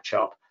play catch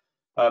up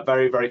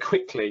very, very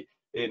quickly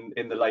in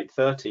the late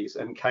 30s,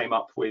 and came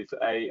up with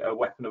a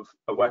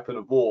weapon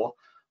of war,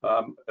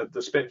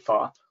 the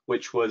Spitfire,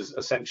 which was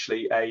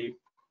essentially a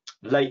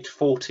late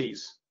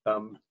 40s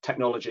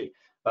technology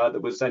that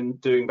was then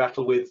doing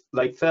battle with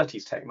late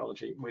 30s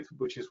technology,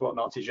 which is what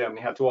Nazi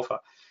Germany had to offer.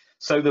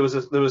 So there was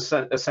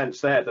a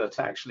sense there that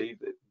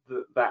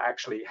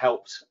actually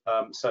helped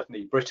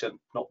certainly Britain,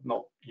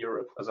 not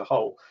Europe as a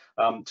whole,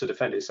 to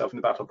defend itself in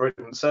the Battle of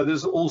Britain. So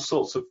there's all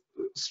sorts of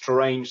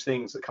strange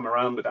things that come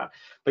around with that.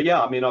 But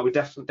yeah, I mean, I would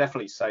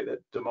definitely say that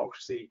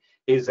democracy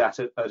is at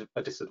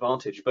a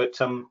disadvantage. But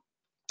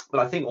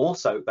I think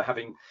also that,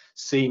 having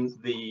seen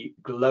the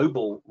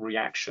global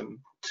reaction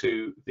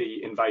to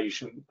the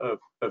invasion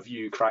of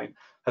Ukraine,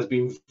 has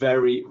been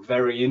very,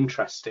 very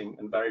interesting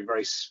and very,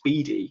 very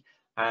speedy.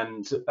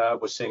 And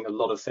we're seeing a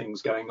lot of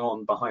things going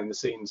on behind the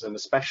scenes, and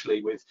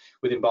especially with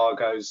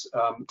embargoes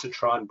to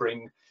try and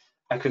bring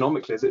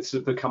economically, as it's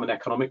become an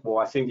economic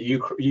war. I think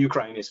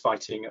Ukraine is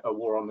fighting a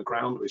war on the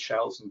ground with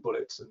shells and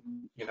bullets and,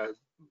 you know,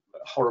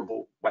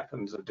 horrible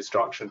weapons of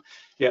destruction.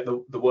 Yet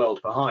the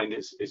world behind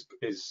is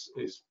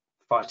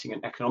fighting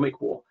an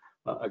economic war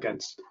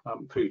against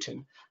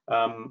Putin,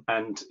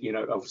 and, you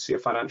know, obviously a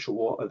financial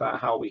war about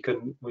how we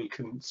can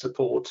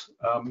support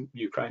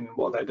Ukraine and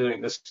what they're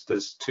doing.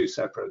 There's two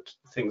separate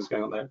things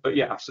going on there. But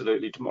yeah,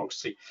 absolutely,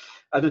 democracy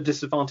at a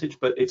disadvantage,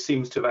 but it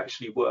seems to have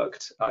actually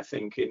worked, I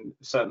think,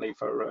 certainly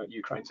for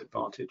Ukraine's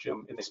advantage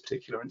in this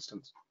particular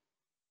instance.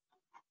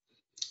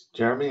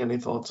 Jeremy, any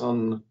thoughts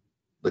on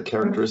the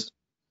characteristics?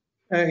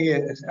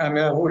 Yes, I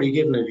mean, I've already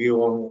given a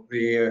view on what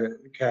the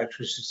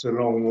characteristics of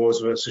long wars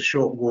versus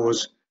short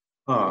wars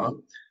are.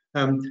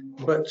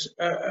 But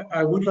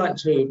I would like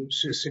to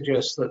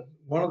suggest that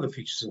one of the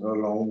features of a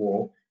long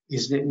war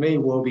is that it may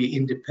well be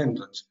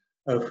independent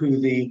of who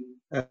the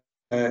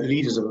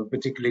leaders of a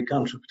particular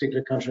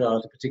country are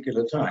at a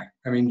particular time.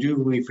 I mean, do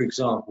we, for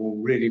example,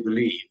 really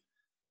believe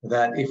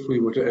that if we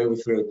were to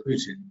overthrow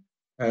Putin,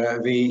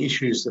 the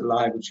issues that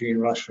lie between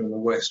Russia and the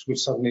West would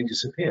suddenly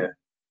disappear?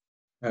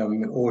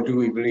 Or do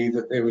we believe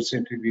that they would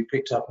simply be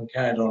picked up and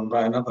carried on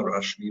by another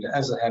Russian leader,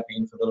 as they have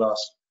been for the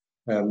last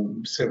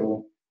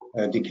several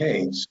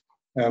decades?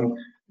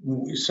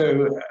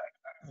 So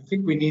I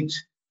think we need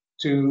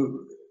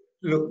to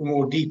look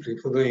more deeply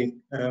for the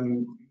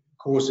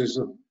causes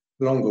of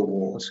longer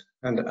wars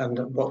and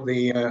what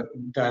the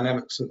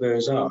dynamics of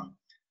those are.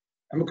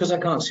 And because I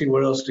can't see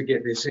where else to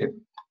get this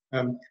in,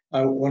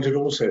 I wanted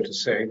also to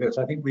say that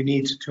I think we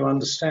need to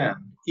understand,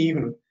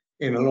 even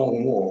in a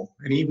long war,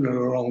 and even in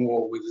a long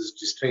war with as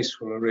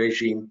distasteful a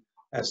regime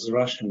as the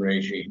Russian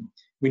regime,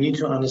 we need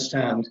to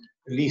understand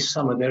at least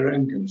some of their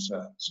own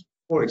concerns.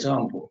 For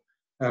example,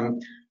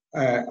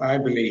 I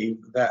believe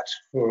that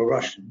for a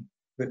Russian,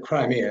 that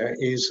Crimea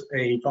is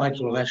a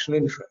vital national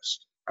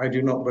interest. I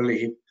do not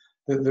believe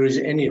that there is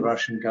any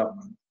Russian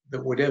government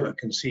that would ever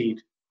concede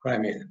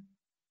Crimea.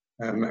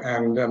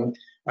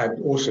 I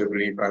also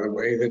believe, by the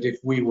way, that if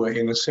we were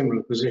in a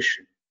similar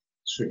position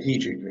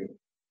strategically,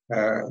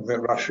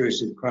 that Russia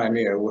is in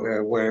Crimea,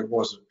 where it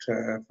was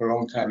for a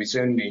long time its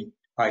only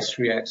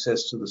ice-free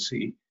access to the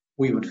sea,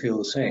 we would feel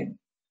the same.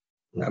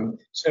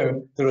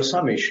 So there are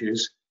some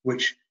issues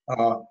which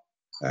are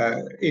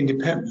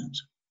independent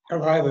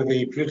of either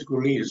the political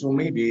leaders, or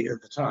maybe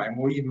at the time,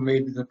 or even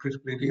maybe the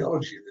political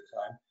ideology at the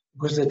time,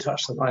 because they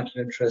touch the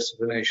vital interests of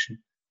the nation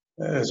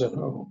as a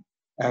whole.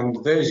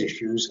 And those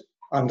issues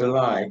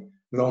underlie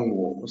long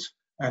wars,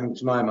 and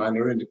to my mind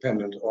are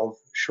independent of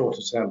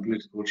shorter-term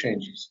political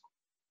changes.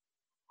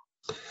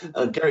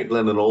 Gary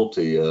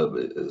Glennon-Olty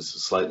is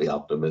slightly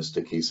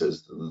optimistic. He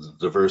says the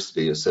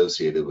diversity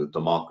associated with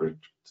democracy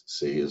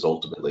is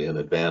ultimately an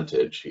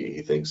advantage.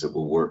 He thinks it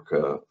will work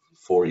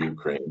for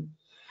Ukraine.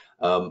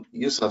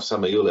 Yusuf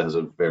Samayoula has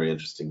a very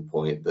interesting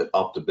point that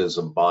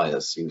optimism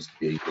bias seems to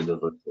be a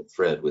universal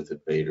thread with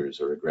invaders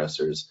or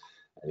aggressors,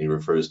 and he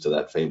refers to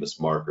that famous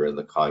marker in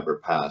the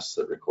Khyber Pass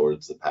that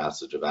records the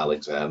passage of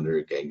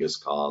Alexander, Genghis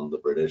Khan, the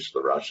British,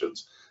 the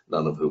Russians,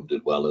 none of whom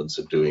did well in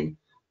subduing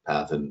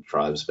Pathan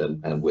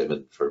tribesmen and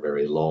women for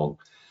very long.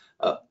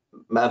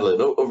 Madeleine,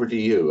 over to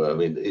you. I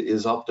mean,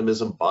 is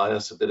optimism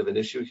bias a bit of an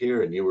issue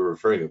here? And you were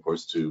referring, of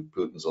course, to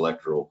Putin's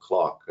electoral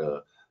clock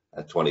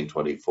at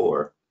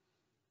 2024.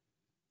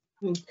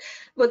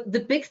 Well,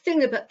 the big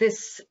thing about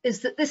this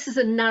is that this is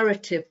a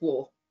narrative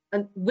war,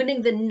 and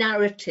winning the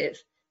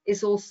narrative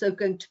is also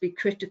going to be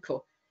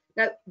critical.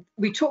 Now,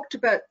 we talked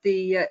about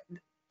the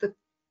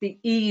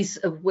ease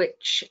of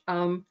which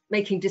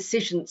making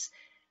decisions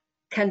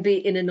can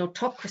be in an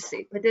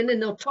autocracy, but in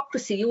an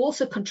autocracy, you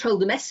also control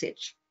the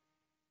message.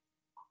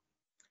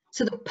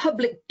 So the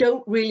public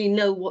don't really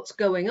know what's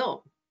going on.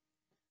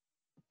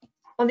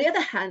 On the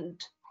other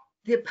hand,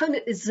 the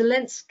opponent is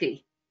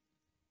Zelensky,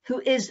 who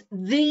is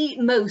the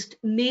most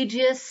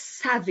media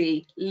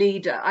savvy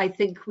leader I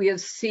think we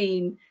have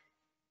seen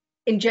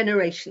in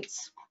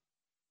generations.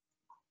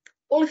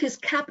 All of his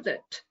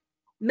cabinet,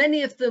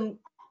 many of them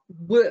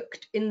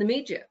worked in the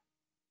media.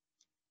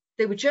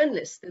 They were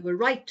journalists, they were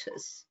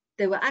writers,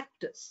 they were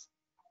actors.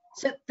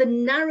 So the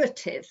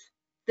narrative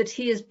that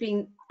he has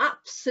been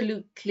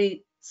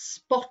absolutely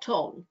spot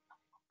on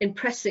in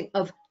pressing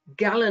of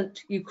gallant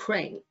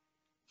Ukraine,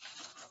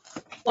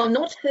 while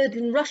not heard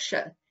in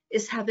Russia,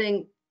 is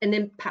having an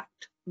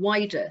impact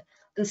wider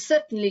and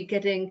certainly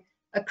getting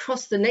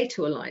across the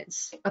NATO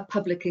alliance a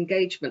public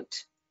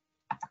engagement.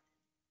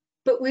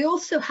 But we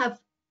also have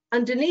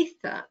underneath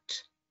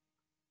that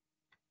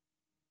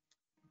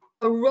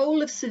a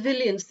role of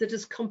civilians that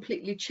has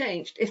completely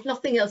changed. If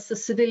nothing else, the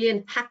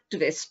civilian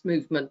hacktivist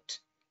movement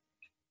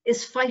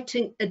is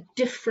fighting a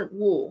different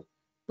war,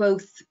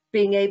 both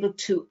being able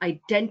to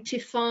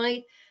identify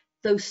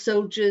those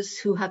soldiers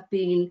who have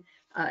been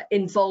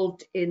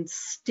involved in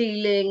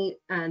stealing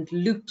and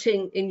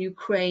looting in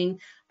Ukraine,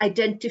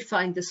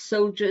 identifying the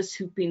soldiers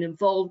who've been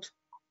involved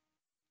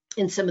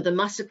in some of the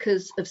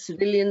massacres of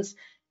civilians,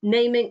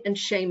 naming and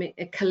shaming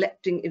and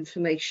collecting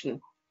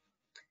information.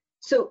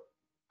 So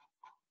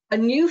a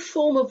new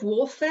form of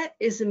warfare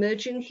is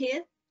emerging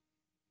here.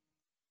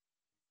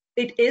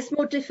 It is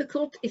more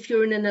difficult if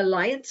you're in an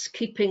alliance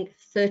keeping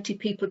 30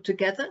 people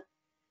together,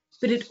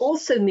 but it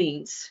also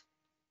means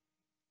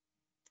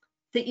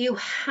that you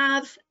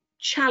have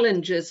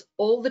challenges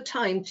all the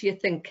time to your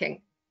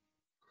thinking.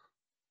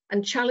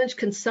 And challenge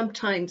can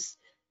sometimes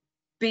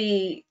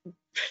be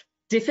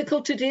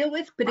difficult to deal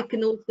with, but it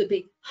can also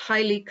be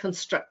highly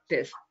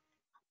constructive.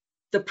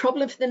 The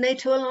problem for the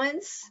NATO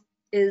alliance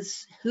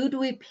is, who do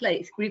we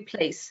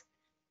replace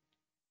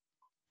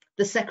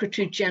the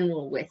Secretary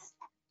General with?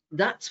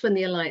 That's when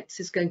the alliance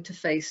is going to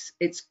face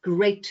its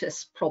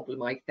greatest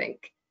problem, I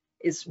think,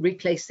 is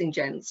replacing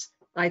Jens.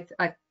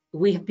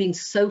 We have been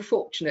so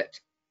fortunate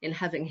in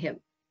having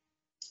him.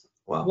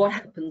 Wow. What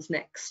happens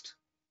next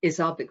is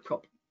our big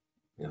problem.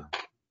 Yeah.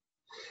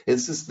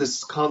 It's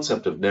this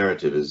concept of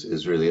narrative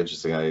is really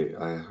interesting.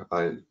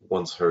 I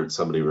once heard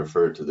somebody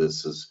refer to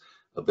this as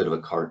a bit of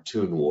a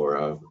cartoon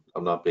war.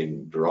 I'm not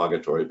being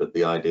derogatory, but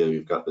the idea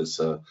you've got this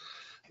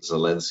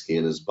Zelensky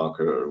and his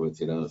bunker with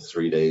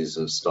 3 days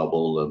of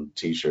stubble and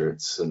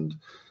t-shirts and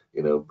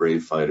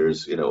brave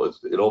fighters. It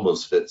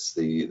almost fits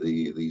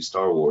the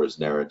Star Wars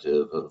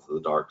narrative of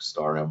the Dark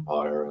Star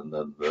Empire and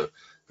then the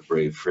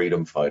brave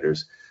freedom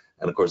fighters.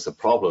 And of course, the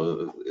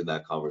problem in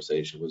that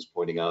conversation was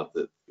pointing out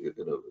that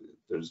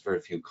there's very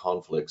few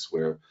conflicts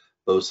where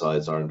both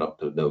sides aren't up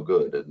to no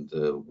good. And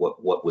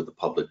what would the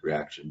public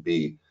reaction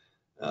be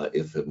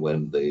if and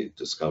when they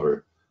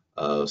discover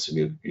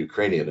some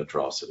Ukrainian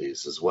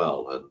atrocities as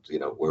well?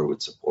 And where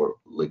would support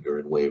linger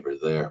and waver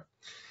there?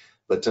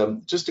 But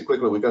just a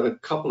quick one, we've got a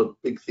couple of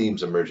big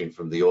themes emerging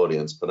from the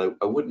audience, but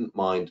I wouldn't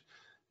mind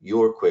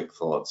your quick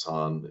thoughts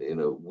on,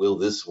 will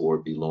this war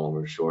be long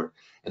or short?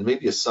 And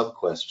maybe a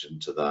sub-question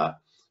to that,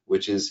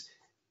 which is,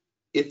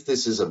 if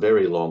this is a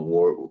very long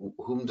war,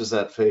 whom does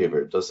that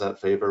favor? Does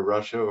that favor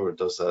Russia, or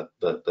does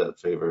that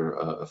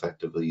favor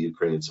effectively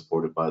Ukraine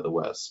supported by the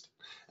West?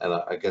 And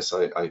I guess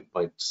I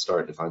might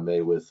start, if I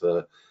may, with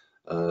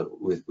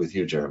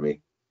you,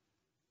 Jeremy.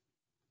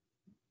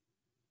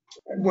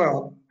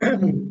 Well,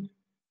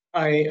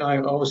 I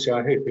obviously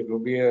I hope it will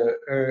be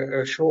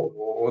a short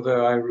war,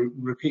 although I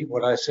repeat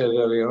what I said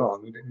earlier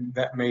on,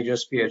 that may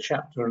just be a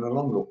chapter in a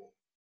longer war.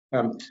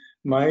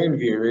 My own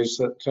view is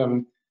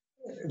that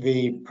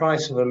the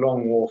price of a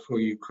long war for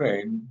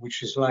Ukraine,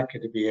 which is likely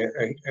to be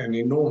an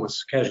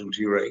enormous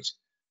casualty rate,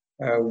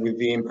 with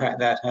the impact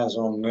that has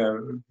on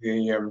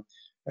the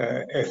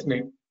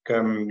ethnic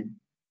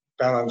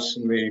balance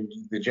and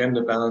the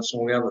gender balance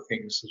and all the other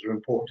things that are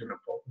important in a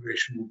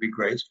population, will be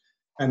great.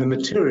 And the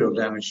material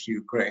damage to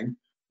Ukraine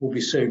will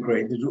be so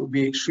great that it will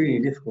be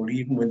extremely difficult,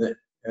 even with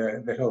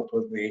the help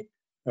of the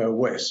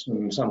West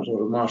and some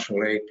sort of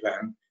Marshall Aid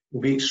plan, it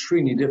will be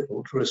extremely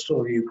difficult to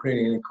restore the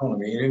Ukrainian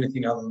economy in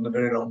anything other than a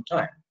very long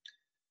time.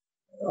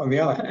 On the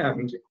other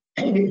hand,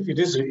 if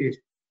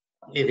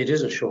it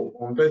is a short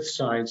war, on both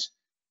sides,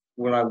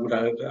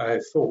 I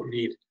thought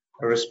need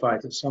a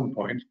respite at some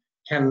point.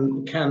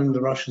 Can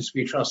the Russians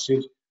be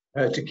trusted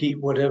to keep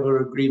whatever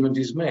agreement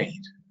is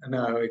made?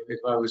 Now, if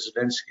I was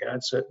Zelensky,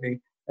 I'd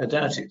certainly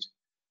doubt it,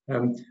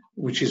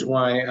 which is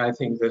why I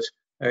think that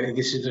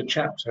this is a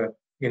chapter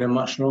in a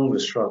much longer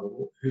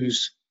struggle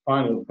whose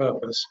final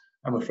purpose,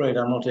 I'm afraid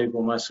I'm not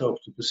able myself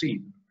to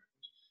perceive.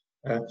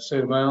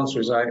 So my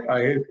answer is I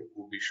hope it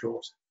will be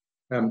short.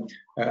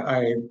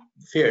 I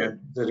fear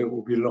that it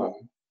will be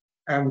long.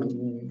 And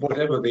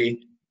whatever the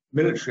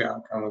military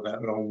outcome of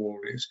that long war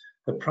is,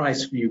 the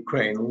price for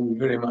Ukraine will be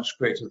very much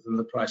greater than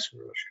the price for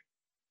Russia.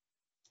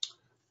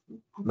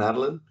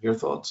 Madeline, your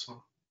thoughts?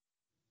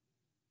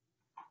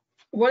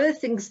 One of the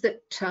things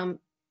that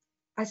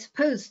I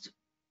suppose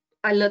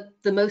I learned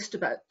the most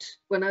about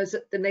when I was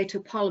at the NATO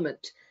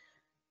Parliament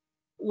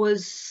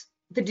was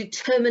the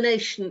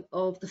determination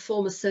of the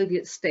former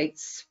Soviet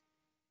states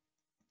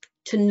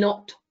to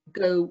not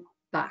go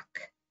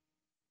back.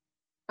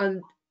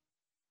 And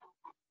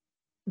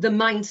the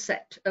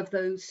mindset of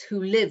those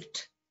who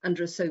lived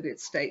under a Soviet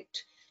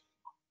state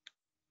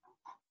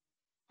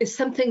is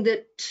something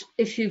that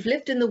if you've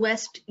lived in the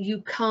West,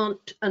 you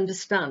can't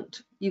understand.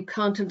 You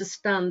can't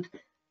understand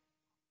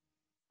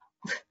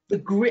the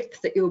grip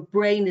that your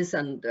brain is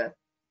under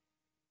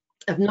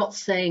of not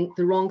saying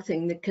the wrong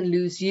thing that can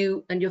lose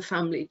you and your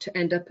family to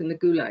end up in the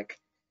gulag.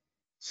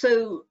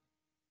 So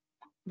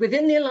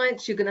within the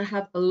alliance, you're going to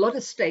have a lot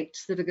of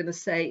states that are going to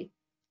say,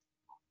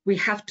 we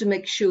have to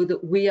make sure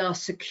that we are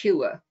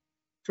secure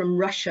from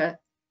Russia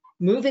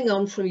moving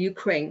on from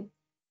Ukraine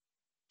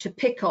to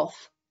pick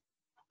off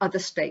other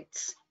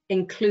states,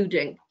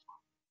 including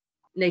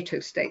NATO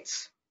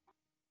states.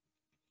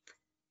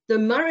 The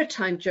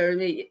maritime,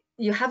 Jeremy,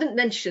 you haven't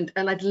mentioned,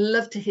 and I'd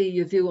love to hear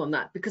your view on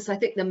that, because I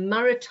think the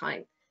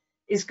maritime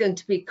is going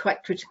to be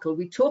quite critical.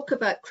 We talk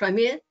about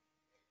Crimea,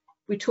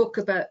 we talk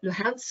about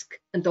Luhansk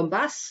and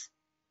Donbass,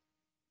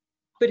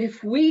 but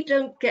if we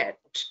don't get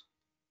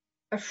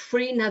a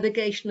free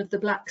navigation of the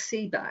Black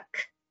Sea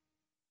back,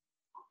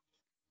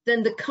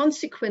 then the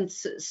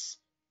consequences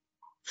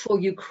for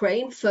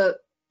Ukraine, for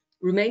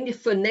Romania,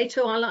 for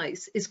NATO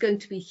allies is going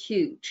to be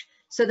huge.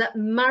 So that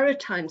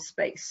maritime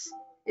space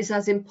is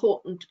as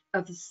important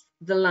as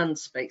the land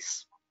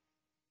space.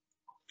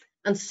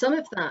 And some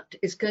of that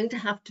is going to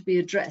have to be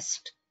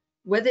addressed,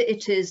 whether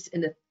it is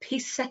in a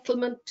peace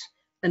settlement,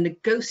 a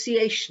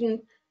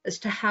negotiation as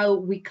to how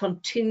we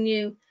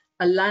continue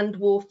a land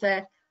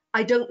warfare.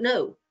 I don't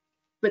know,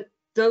 but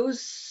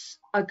those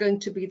are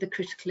going to be the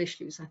critical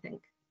issues, I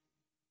think.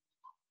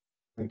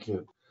 Thank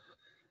you.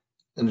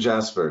 And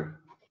Jasper.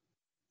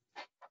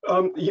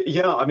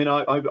 Yeah, I mean,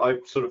 I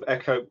sort of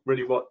echo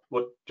really what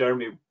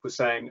Jeremy was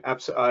saying.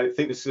 Absolutely, I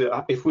think this is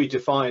if we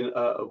define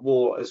a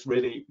war as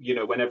really, you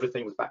know, when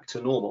everything's back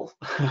to normal,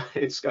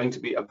 it's going to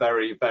be a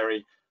very,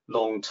 very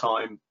long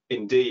time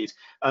indeed.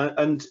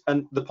 And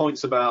the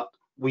points about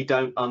we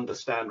don't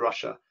understand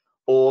Russia,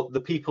 or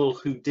the people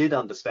who did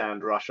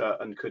understand Russia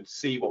and could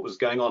see what was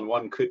going on.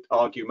 One could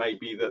argue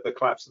maybe that the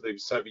collapse of the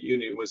Soviet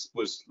Union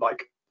was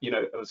like, you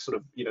know, a sort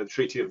of, you know, the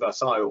Treaty of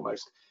Versailles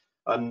almost.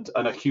 And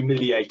a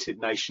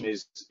humiliated nation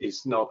is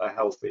not a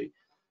healthy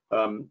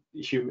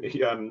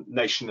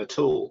nation at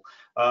all.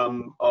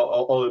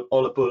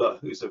 Ola Bulla,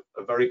 who's a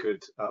very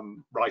good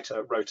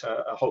writer, wrote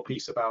a whole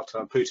piece about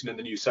Putin and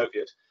the new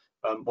Soviet,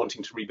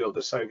 wanting to rebuild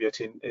the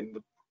Soviet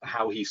in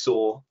how he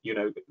saw, you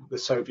know, the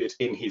Soviet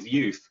in his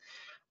youth.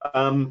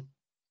 And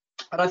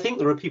I think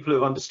there are people who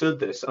have understood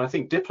this, and I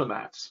think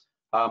diplomats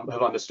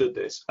have understood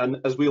this. And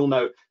as we all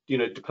know, you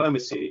know,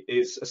 diplomacy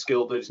is a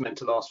skill that is meant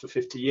to last for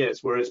 50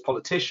 years, whereas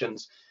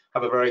politicians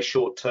have a very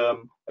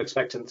short-term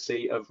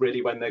expectancy of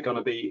really when they're going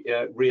to be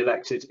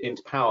re-elected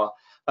into power.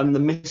 And the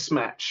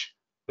mismatch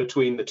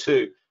between the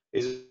two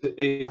is,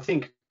 I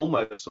think,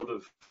 almost sort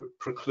of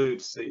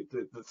precludes the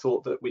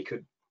thought that we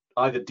could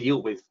either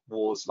deal with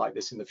wars like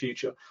this in the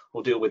future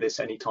or deal with this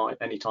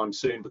anytime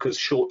soon, because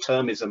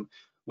short-termism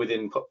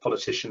within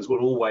politicians will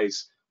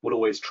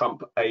always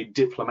trump a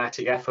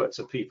diplomatic efforts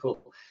of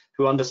people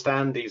who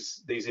understand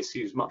these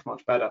issues much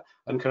better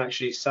and can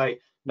actually say,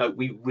 no,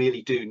 we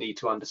really do need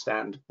to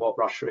understand what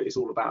Russia is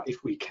all about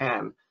if we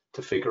can,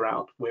 to figure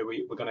out where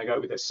we're going to go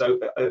with this. So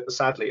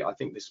sadly, I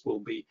think this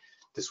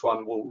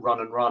one will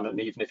run and run, and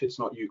even if it's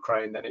not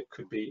Ukraine, then it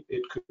could be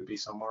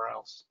somewhere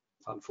else,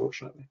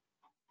 unfortunately.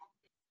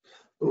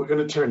 We're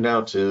going to turn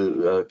now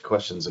to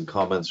questions and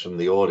comments from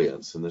the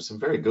audience, and there's some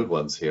very good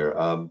ones here.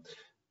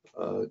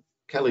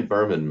 Kelly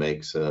Berman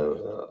makes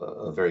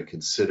a very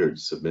considered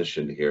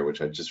submission here,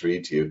 which I just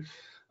read to you,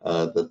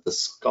 that the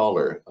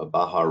scholar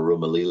Bahar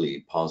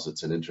Rumalili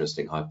posits an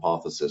interesting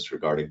hypothesis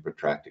regarding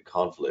protracted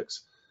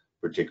conflicts,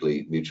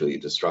 particularly mutually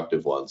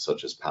destructive ones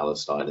such as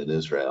Palestine and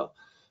Israel.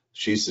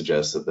 She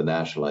suggests that the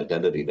national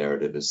identity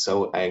narrative is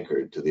so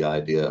anchored to the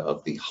idea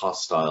of the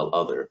hostile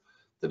other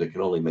that it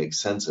can only make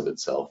sense of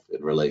itself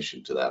in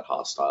relation to that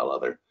hostile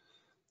other.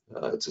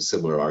 It's a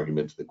similar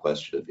argument to the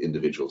question of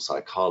individual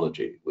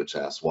psychology, which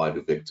asks, why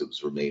do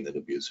victims remain in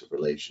abusive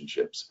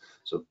relationships?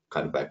 So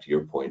kind of back to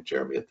your point,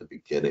 Jeremy, at the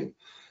beginning.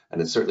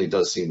 And it certainly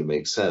does seem to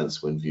make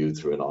sense when viewed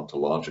through an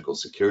ontological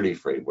security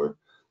framework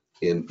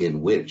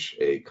in which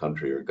a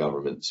country or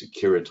government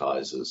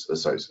scrutinizes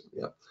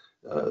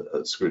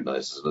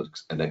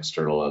an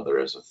external other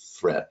as a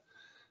threat.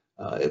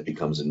 It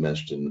becomes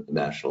enmeshed in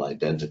national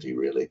identity,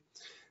 really.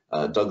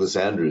 Douglas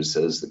Andrews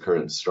says the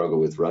current struggle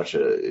with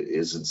Russia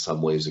is in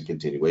some ways a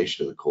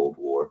continuation of the Cold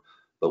War,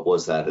 but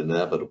was that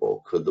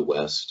inevitable? Could the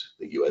West,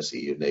 the US,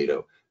 EU,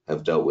 NATO,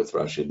 have dealt with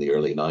Russia in the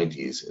early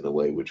 90s in a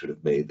way which would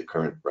have made the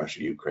current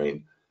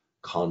Russia-Ukraine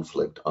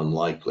conflict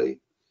unlikely?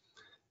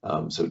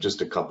 So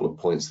just a couple of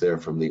points there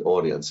from the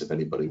audience, if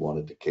anybody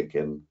wanted to kick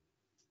in.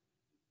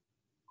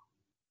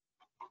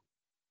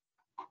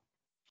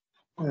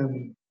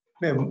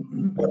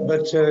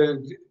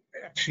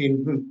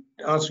 Actually,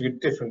 answering a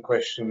different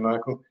question,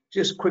 Michael,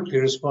 just quickly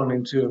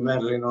responding to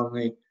Madeline on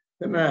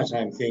the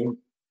maritime thing.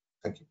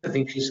 Thank you. I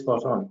think she's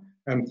spot on.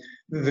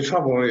 The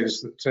trouble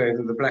is that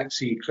the Black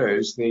Sea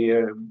closed,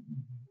 the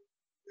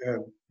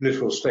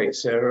littoral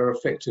states there are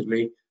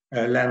effectively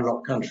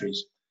landlocked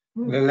countries.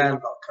 And a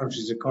landlocked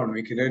country's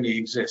economy can only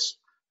exist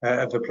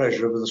at the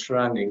pleasure of the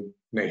surrounding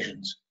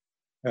nations.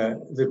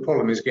 The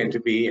problem is going to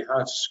be how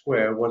to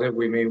square whatever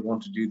we may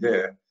want to do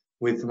there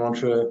with the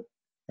Montreux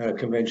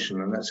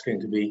Convention, and that's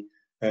going to be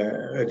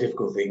a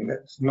difficult thing.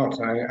 That's not,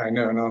 I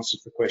know, an answer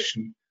to the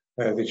question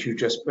that you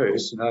just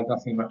posed, and I have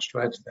nothing much to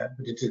add to that,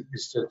 but it's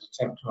an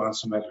attempt to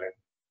answer Madeleine.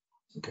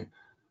 Okay.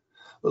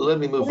 Well, let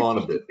me move on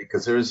a bit,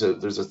 because there's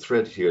a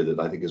thread here that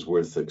I think is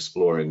worth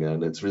exploring,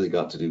 and it's really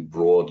got to do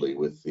broadly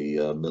with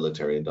the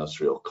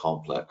military-industrial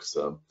complex.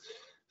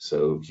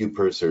 So Hugh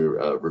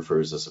Purser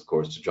refers us, of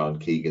course, to John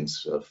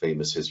Keegan's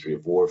famous history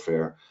of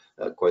warfare,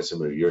 quite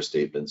similar to your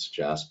statements,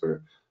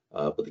 Jasper,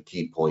 but the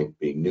key point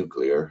being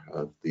nuclear,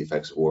 the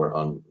effects of war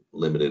on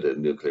limited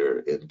and nuclear,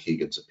 in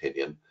Keegan's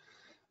opinion.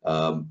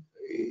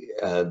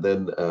 And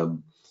then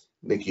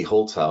Nikki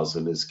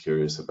Holtzhausen is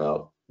curious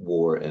about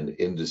war and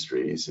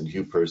industries, and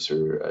Hugh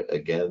Purser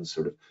again,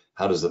 sort of,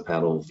 how does the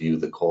panel view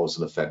the cause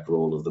and effect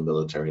role of the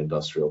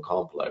military-industrial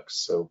complex?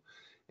 So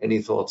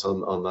any thoughts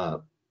on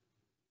that?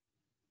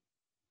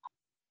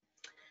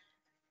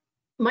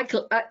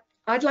 Michael,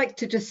 I'd like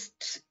to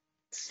just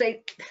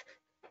say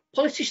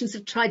politicians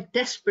have tried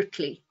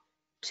desperately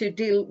to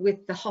deal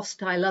with the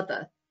hostile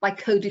other by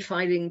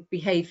codifying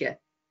behavior.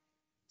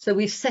 So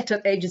we've set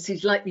up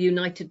agencies like the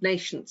United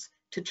Nations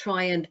to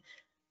try and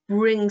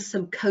bring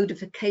some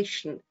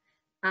codification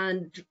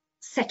and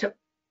set up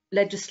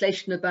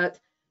legislation about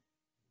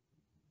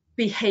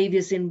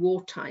behaviors in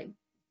wartime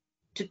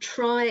to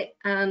try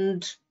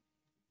and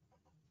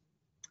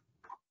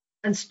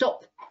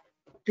stop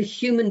the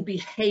human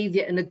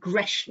behavior and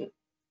aggression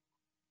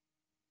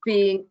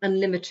being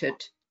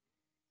unlimited.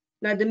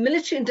 Now, the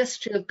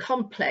military-industrial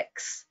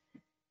complex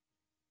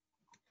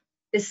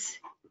is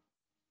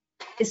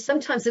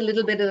sometimes a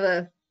little bit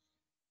of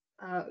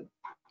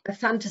a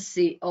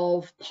fantasy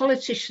of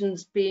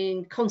politicians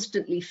being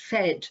constantly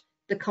fed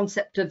the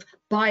concept of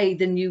buy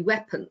the new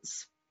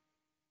weapons.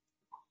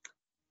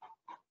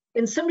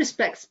 In some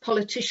respects,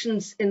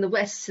 politicians in the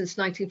West since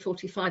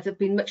 1945 have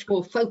been much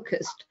more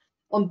focused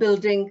on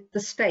building the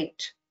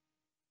state.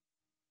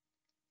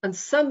 And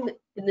some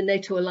in the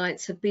NATO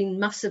alliance have been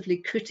massively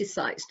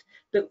criticised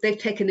that they've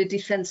taken a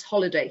defence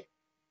holiday.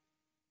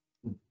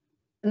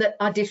 And that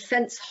our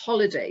defence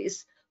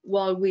holidays,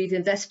 while we've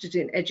invested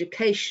in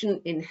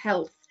education, in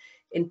health,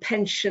 in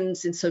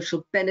pensions, in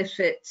social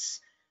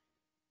benefits,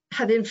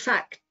 have in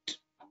fact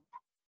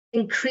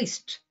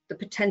increased the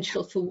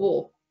potential for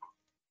war.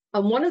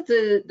 And one of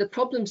the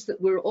problems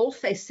that we're all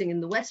facing in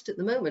the West at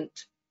the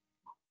moment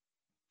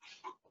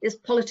is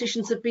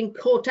politicians have been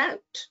caught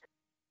out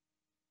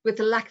with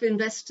the lack of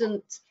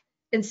investment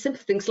in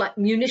simple things like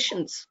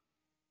munitions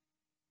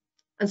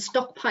and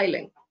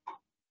stockpiling.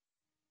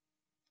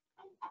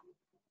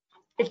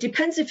 It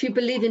depends if you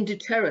believe in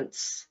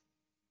deterrence.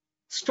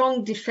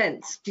 Strong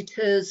defense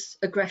deters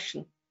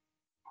aggression.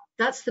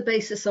 That's the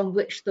basis on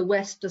which the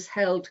West has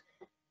held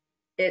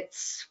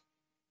its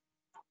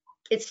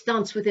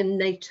stance within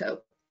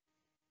NATO.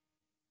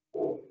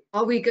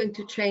 Are we going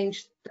to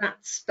change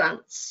that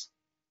stance?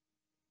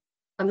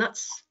 And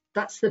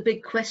that's the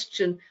big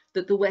question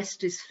that the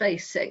West is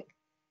facing.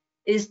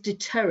 Is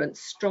deterrence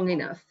strong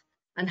enough,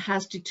 and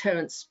has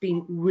deterrence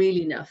been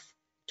real enough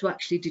to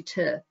actually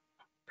deter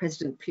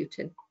President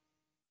Putin?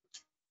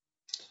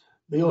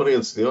 The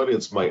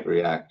audience might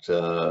react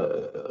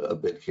a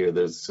bit here.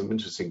 There's some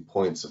interesting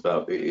points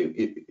about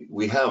it.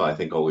 We have, I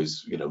think,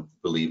 always,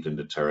 believed in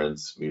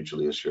deterrence,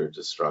 mutually assured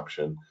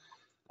destruction.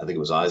 I think it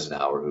was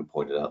Eisenhower who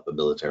pointed out the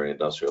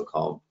military-industrial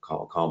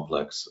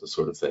complex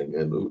sort of thing,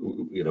 and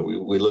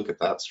we look at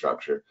that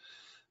structure.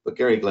 But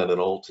Gary, Glenn, and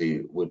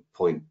Alty would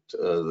point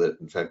that,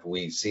 in fact,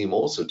 we seem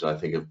also to, I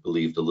think, have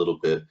believed a little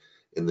bit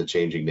in the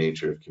changing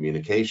nature of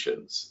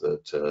communications,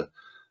 that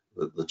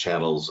the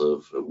channels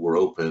were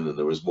open and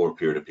there was more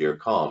peer-to-peer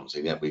comms,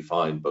 and yet we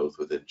find both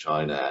within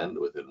China and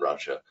within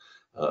Russia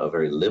a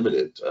very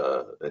limited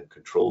and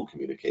controlled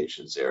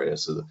communications area.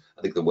 So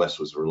I think the West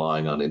was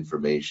relying on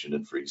information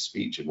and free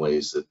speech in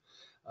ways that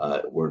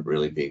weren't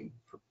really being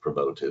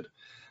promoted.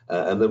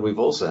 And then we've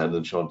also had,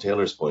 and Sean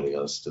Taylor's pointing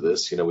us to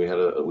this, we had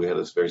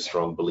a very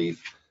strong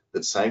belief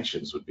that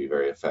sanctions would be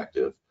very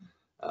effective.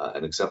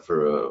 And except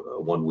for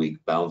a 1 week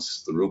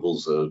bounce, the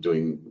ruble's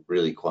doing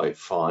really quite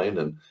fine,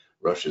 and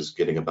Russia's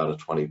getting about a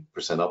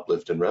 20%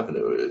 uplift in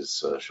revenue,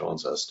 is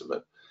Sean's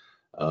estimate.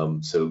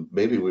 So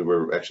maybe we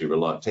were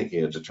actually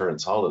taking a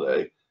deterrence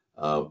holiday,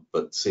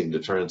 but seeing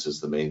deterrence as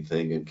the main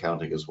thing and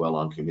counting as well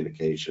on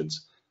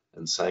communications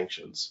and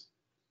sanctions.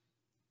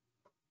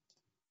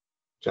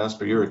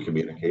 Jasper, you're a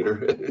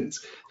communicator.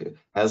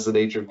 Has the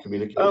nature of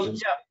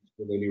communications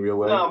in any real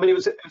way? No, I mean, it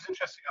was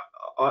interesting.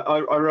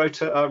 I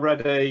read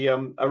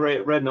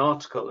an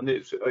article, and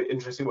it's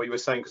interesting what you were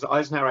saying, because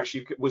Eisenhower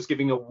actually was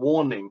giving a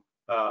warning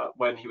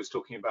when he was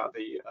talking about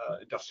the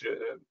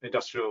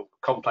industrial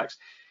complex,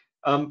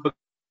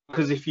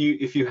 because if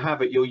you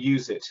have it, you'll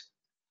use it.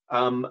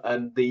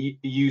 and the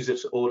use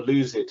it or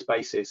lose it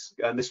basis.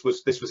 And this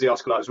was the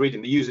article I was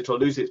reading. The use it or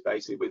lose it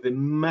basis, with the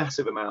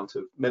massive amount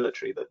of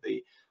military that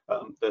the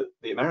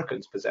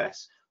Americans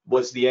possess,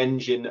 was the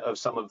engine of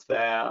some of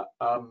their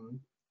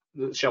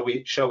shall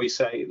we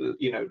say,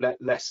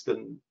 less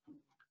than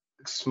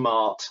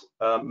smart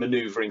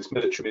military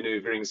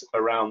maneuverings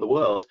around the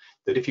world.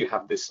 That if you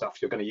have this stuff,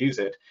 you're going to use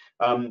it.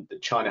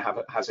 China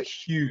has a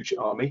huge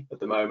army at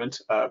the moment.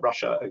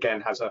 Russia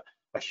again has a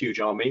huge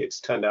army. It's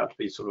turned out to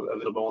be sort of a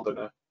little more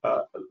than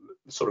a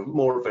sort of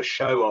more of a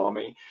show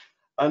army,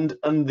 and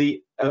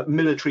the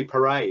military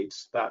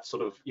parades, that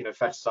sort of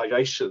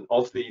fetishization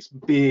of these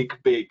big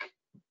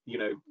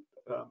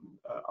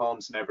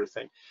arms and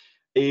everything,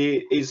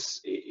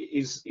 is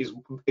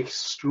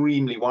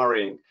extremely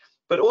worrying.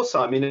 But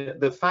also, I mean,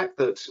 the fact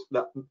that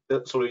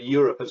sort of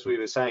Europe, as we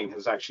were saying,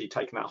 has actually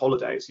taken that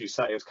holiday, as you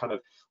say, has kind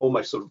of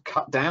almost sort of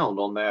cut down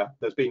on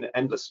there's been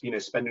endless,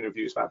 spending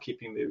reviews about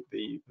keeping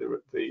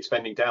the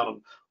spending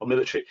down on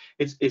military.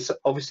 It's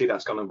obviously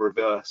that's going to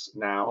reverse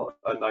now,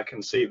 and I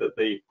can see that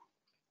the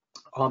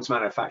arms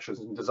manufacturers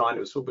and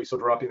designers will be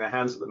sort of rubbing their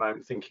hands at the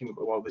moment, thinking,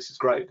 well, this is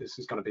great. This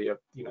is going to be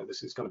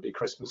this is going to be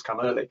Christmas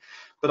come early.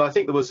 But I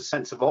think there was a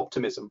sense of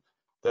optimism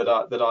that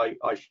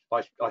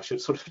I should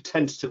sort of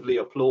tentatively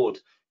applaud,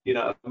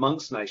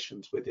 amongst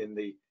nations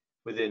within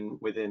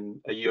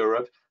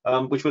Europe,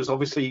 which was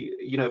obviously,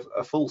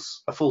 a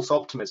false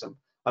optimism.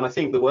 And I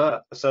think there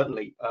were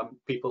certainly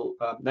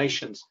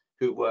nations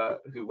who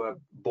were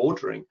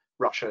bordering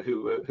Russia,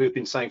 who have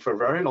been saying for a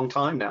very long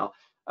time now,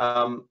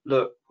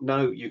 look,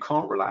 no, you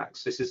can't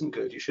relax. This isn't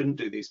good. You shouldn't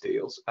do these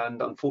deals.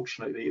 And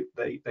unfortunately,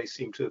 they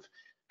seem to have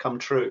come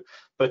true.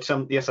 But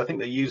yes, I think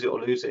the use it or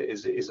lose it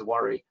is a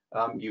worry.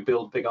 You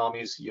build big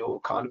armies, you're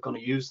kind of going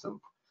to use them.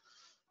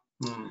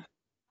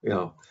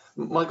 Yeah,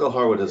 Michael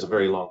Harwood has a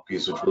very long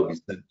piece which will be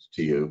sent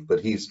to you, but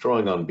he's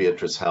drawing on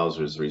Beatrice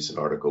Hauser's recent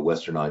article,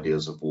 Western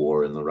Ideas of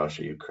War in the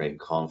Russia-Ukraine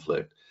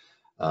Conflict.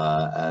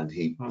 And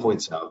he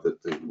points out that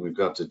we've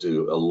got to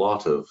do a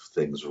lot of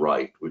things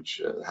right, which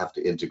have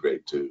to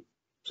integrate to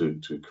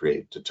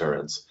create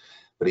deterrence.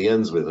 But he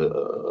ends with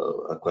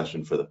a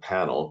question for the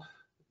panel.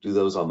 Do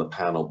those on the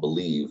panel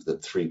believe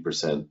that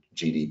 3%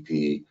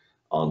 GDP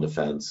on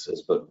defense,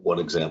 as but one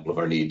example of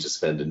our need to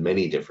spend in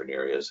many different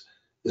areas,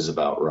 is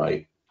about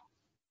right?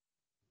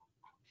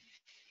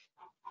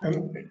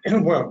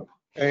 Well,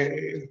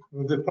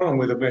 the problem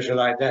with a measure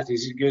like that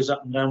is it goes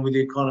up and down with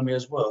the economy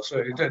as well. So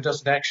it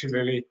doesn't actually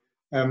really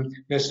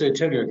necessarily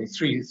tell you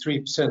anything.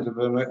 3% of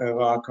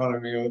our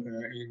economy of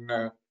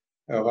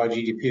our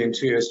GDP in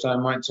 2 years'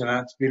 time might turn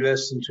out to be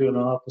less than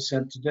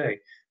 2.5% today.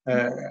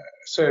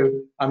 So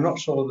I'm not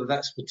sure that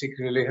that's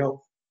particularly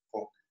helpful.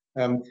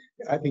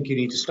 I think you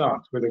need to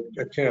start with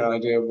a clear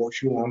idea of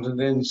what you want, and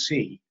then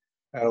see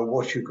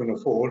what you can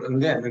afford,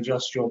 and then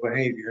adjust your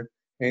behavior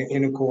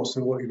in a course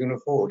of what you can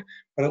afford.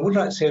 But I would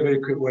like to say a very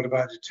quick word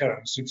about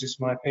deterrence, since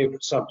it's my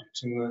favorite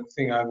subject and the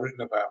thing I've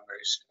written about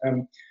most,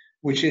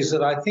 which is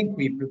that I think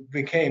we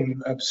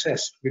became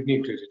obsessed with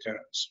nuclear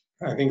deterrence.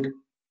 I think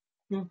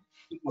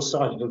people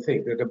started to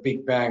think that a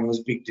big bang was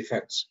big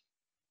defense.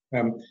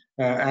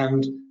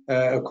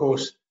 Of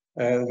course,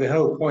 the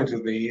whole point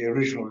of the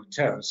original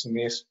deterrence and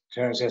the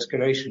deterrence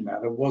escalation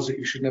matter was that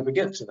you should never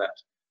get to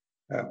that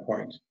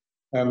point.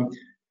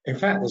 In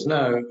fact, there's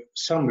now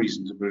some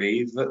reason to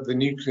believe that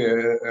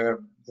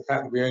the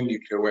fact that we own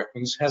nuclear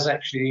weapons has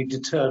actually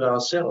deterred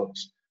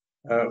ourselves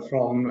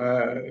from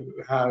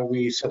how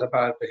we set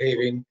about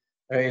behaving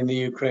in the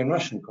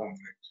Ukraine-Russian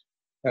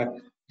conflict.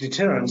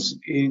 Deterrence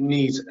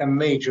needs a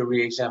major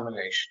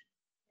re-examination,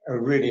 a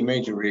really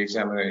major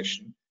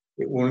re-examination.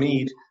 It will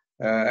need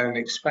an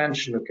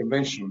expansion of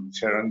conventional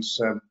deterrence,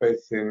 both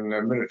in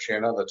military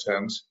and other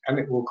terms, and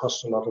it will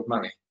cost a lot of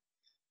money.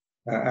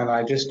 And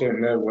I just don't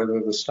know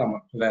whether the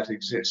stomach for that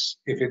exists.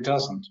 If it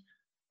doesn't,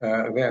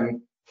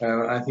 then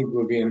I think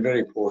we'll be in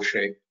very poor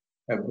shape,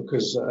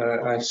 because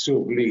I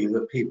still believe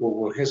that people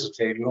will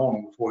hesitate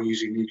long before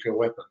using nuclear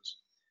weapons.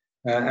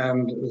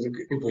 And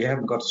if we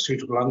haven't got a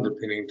suitable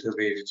underpinning to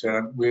the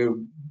deterrent, we're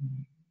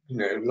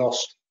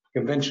lost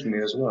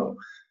conventionally as well.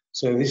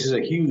 So this is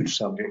a huge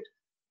subject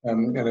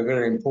and a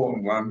very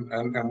important one,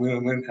 and we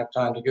won't have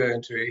time to go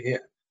into it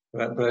here.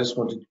 But I just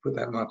wanted to put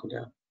that marker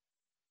down.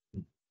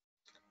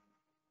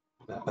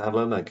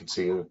 Madeline, I can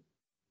see you.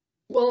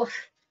 Well,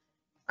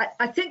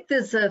 I think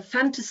there's a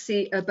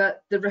fantasy about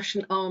the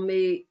Russian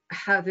army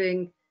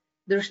the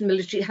Russian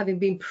military having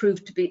been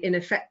proved to be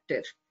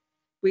ineffective.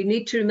 We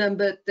need to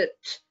remember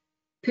that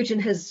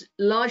Putin has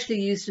largely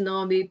used an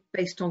army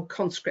based on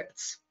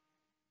conscripts,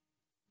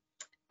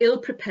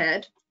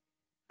 ill-prepared,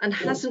 and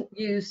hasn't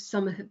used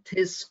some of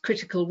his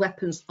critical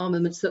weapons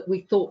armaments that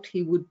we thought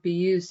he would be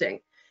using.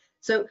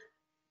 So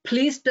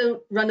please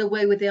don't run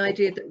away with the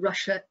idea that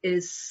Russia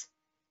is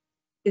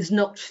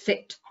not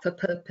fit for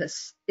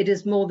purpose. It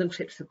is more than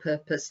fit for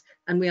purpose,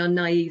 and we are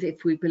naive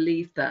if we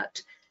believe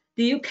that.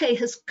 The UK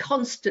has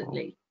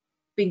constantly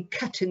been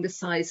cutting the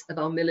size of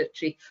our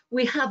military.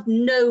 We have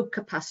no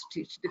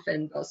capacity to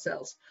defend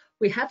ourselves.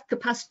 We have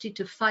capacity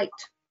to fight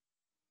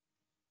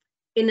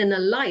in an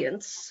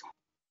alliance.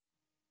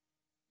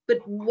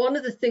 But one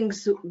of the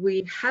things that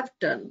we have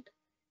done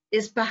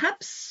is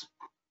perhaps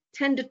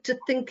tended to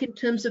think in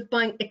terms of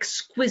buying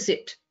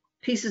exquisite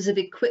pieces of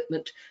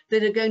equipment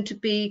that are going to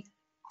be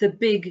the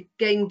big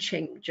game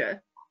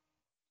changer.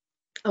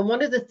 And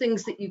one of the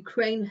things that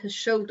Ukraine has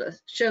shown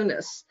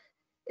us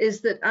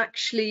is that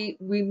actually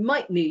we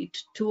might need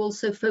to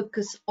also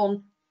focus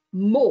on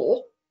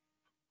more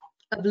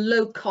of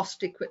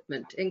low-cost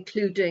equipment,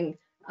 including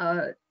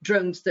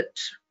drones that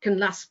can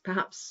last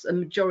perhaps a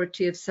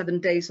majority of 7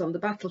 days on the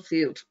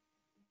battlefield.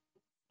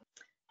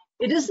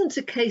 It isn't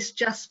a case,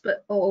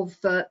 Jasper, of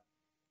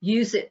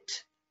use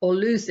it or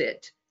lose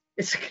it.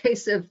 It's a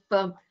case of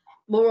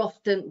more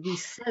often we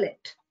sell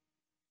it.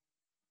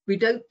 We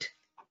don't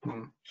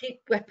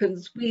keep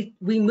weapons, we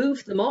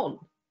move them on.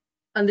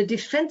 And the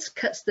defence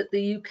cuts that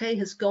the UK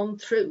has gone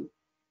through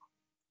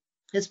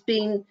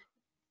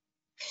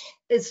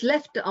it's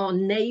left our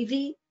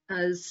Navy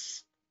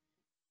as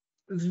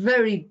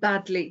very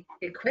badly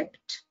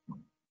equipped.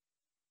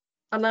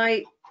 And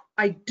I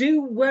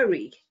do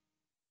worry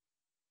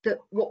that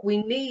what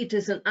we need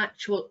is an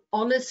actual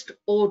honest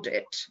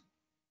audit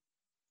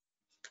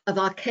of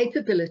our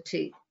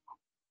capability,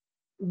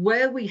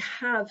 where we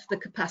have the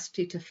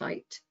capacity to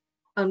fight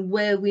and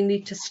where we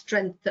need to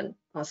strengthen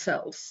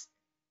ourselves,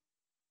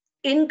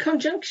 in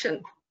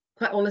conjunction,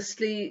 quite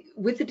honestly,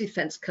 with the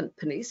defence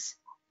companies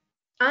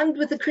and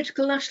with the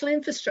critical national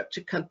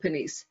infrastructure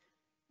companies,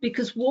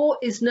 because war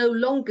is no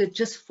longer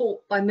just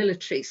fought by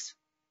militaries.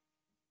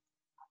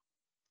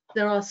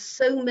 There are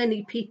so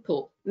many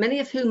people, many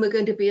of whom are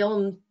going to be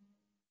on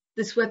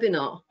this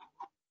webinar,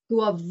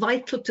 who are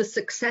vital to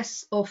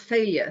success or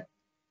failure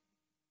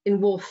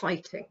in war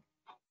fighting.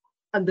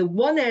 And the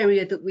one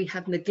area that we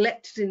have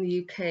neglected in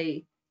the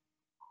UK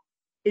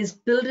is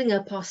building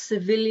up our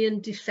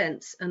civilian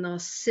defence and our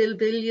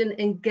civilian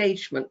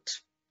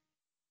engagement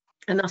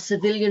and our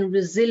civilian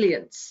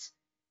resilience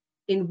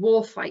in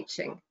war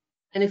fighting.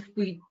 And if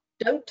we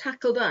don't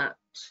tackle that,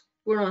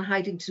 we're on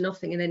hiding to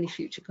nothing in any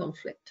future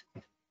conflict.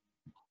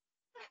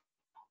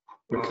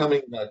 We're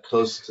coming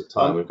close to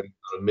time. We've got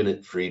a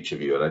minute for each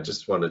of you, and I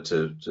just wanted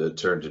to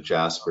turn to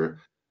Jasper.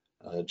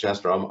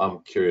 Jasper, I'm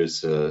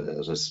curious,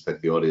 as I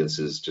suspect the audience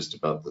is, just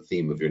about the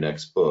theme of your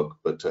next book,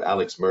 but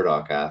Alex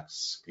Murdoch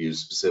asks you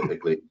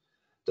specifically,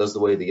 does the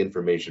way the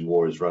information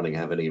war is running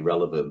have any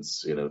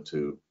relevance,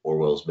 to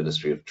Orwell's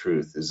Ministry of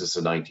Truth? Is this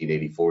a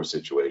 1984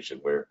 situation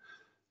where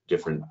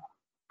different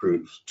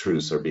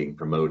truths are being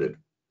promoted?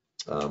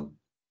 You're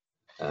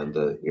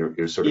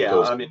sort of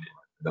close.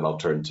 Then I'll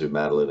turn to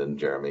Madeline and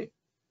Jeremy.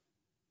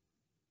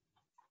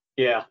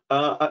 Yeah,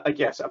 I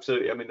guess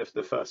absolutely. I mean, the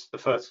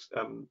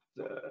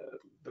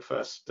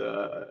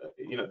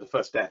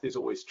first death is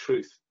always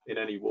truth in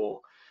any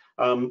war.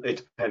 It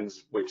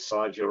depends which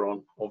side you're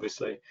on,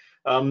 obviously.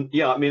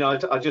 Yeah, I mean,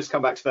 I just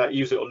come back to that,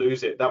 use it or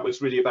lose it. That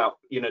was really about,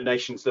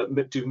 nations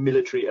that do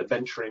military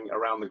adventuring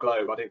around the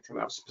globe. I don't think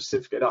that was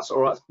specific at us,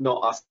 or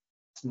not us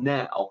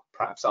now,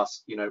 perhaps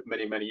us,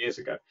 many, many years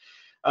ago.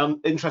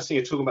 Interesting,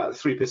 you're talking about the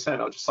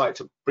 3%. I'd just like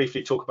to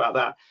briefly talk about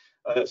that.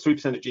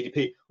 3% of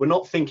GDP. We're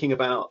not thinking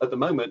about at the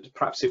moment,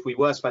 perhaps if we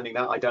were spending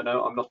that, I don't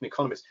know, I'm not an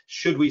economist,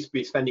 should we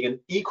be spending an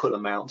equal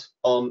amount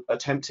on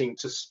attempting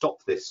to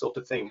stop this sort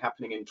of thing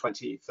happening in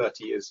 20,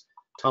 30 years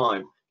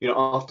time?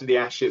 After the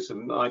ashes of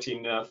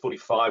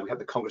 1945, we had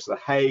the Congress of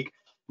The Hague,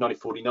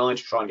 1949,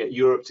 to try and get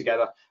Europe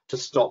together to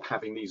stop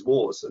having these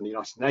wars, and the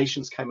United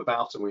Nations came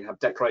about, and we have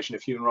Declaration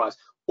of Human Rights.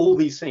 All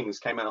these things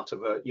came out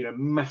of a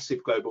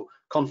massive global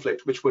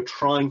conflict, which we're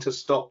trying to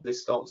stop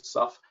this sort of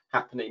stuff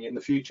happening in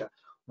the future.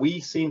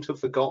 We seem to have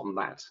forgotten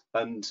that,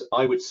 and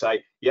I would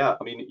say, yeah,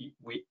 I mean,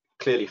 we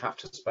clearly have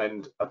to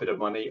spend a bit of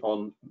money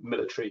on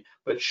military,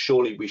 but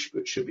surely we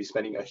should be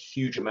spending a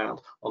huge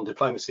amount on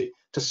diplomacy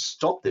to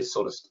stop this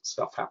sort of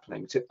stuff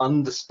happening, to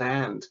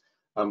understand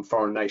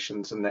foreign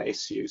nations and their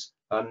issues,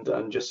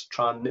 and just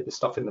try and nip this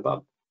stuff in the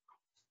bud.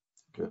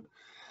 Good.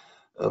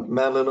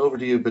 Madeline, over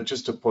to you, but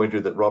just a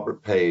pointer that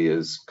Robert Pay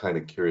is kind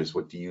of curious,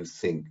 what do you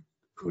think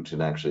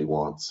Putin actually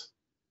wants?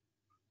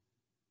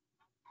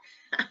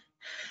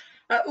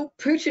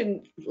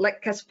 Putin,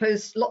 like I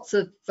suppose lots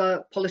of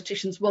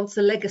politicians, wants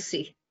a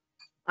legacy,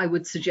 I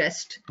would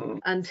suggest.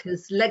 And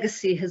his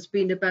legacy has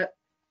been about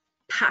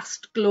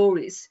past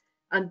glories,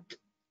 and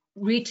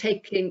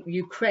retaking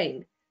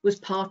Ukraine was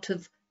part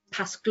of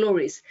past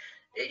glories.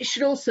 It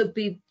should also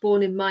be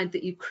borne in mind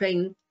that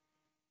Ukraine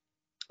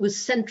was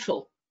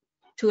central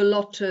to a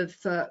lot of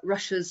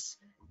Russia's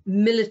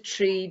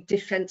military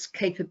defense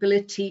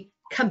capability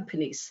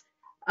companies,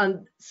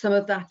 and some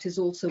of that is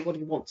also what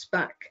he wants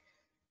back.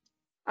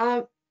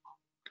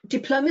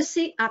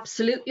 Diplomacy,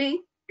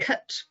 absolutely,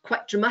 cut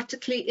quite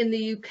dramatically in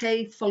the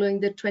UK following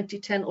the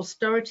 2010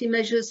 austerity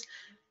measures.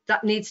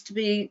 That needs to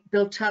be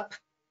built up.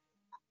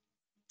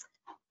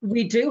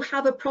 We do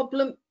have a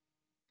problem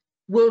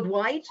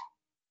worldwide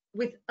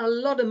with a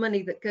lot of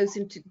money that goes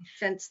into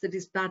defence that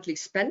is badly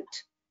spent,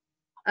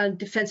 and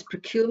defence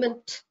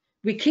procurement.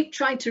 We keep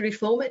trying to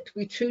reform it.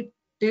 We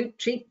do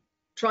keep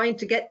trying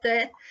to get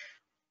there.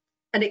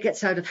 and it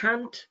gets out of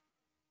hand,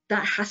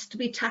 that has to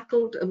be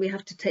tackled, and we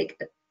have to take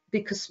it,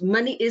 because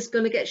money is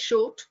going to get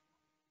short.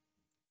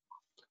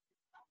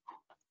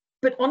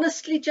 But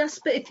honestly,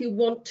 Jasper, if you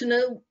want to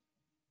know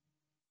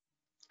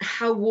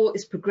how war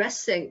is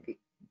progressing,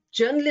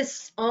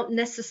 journalists aren't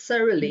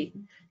necessarily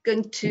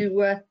going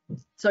to,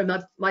 sorry,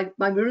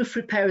 my roof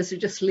repairers are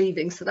just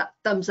leaving, so that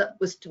thumbs up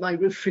was to my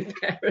roof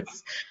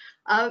repairers.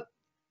 Go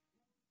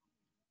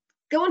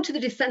on to the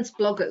defense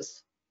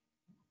bloggers,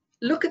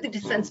 look at the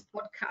defense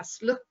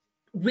podcasts,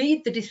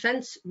 read the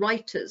defense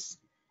writers,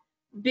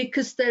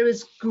 because there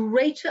is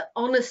greater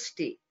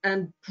honesty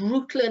and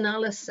brutal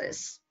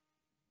analysis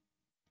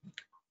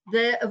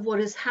there of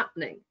what is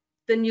happening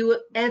than you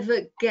will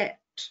ever get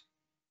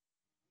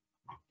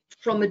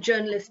from a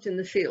journalist in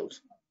the field.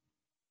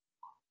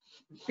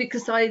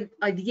 Because I've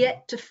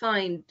yet to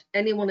find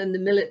anyone in the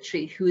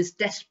military who is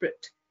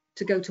desperate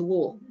to go to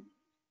war,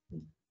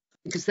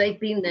 because they've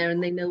been there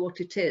and they know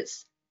what it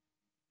is.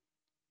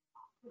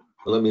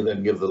 Well, let me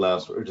then give the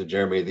last word to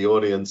Jeremy. The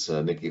audience,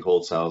 Nikki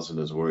Holzhausen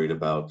is worried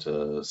about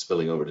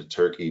spilling over to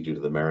Turkey due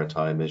to the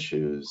maritime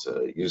issues.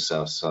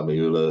 Yusuf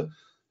Samiula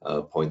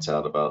points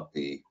out about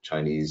the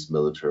Chinese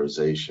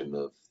militarization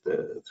of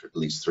at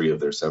least 3 of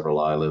their several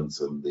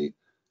islands in the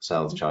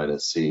South China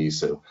Sea.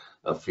 So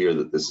a fear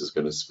that this is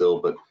going to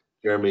spill. But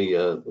Jeremy,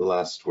 the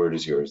last word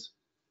is yours.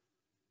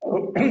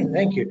 Oh,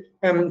 thank you.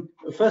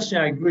 Firstly,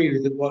 I agree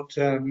with what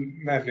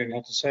Madeline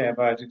had to say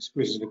about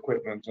exquisite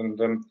equipment and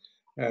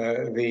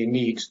the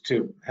need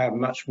to have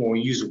much more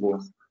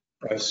usable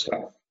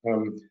stuff.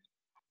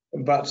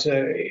 But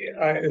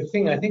the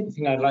thing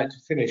I'd like to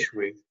finish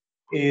with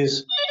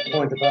is the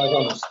point about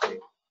honesty.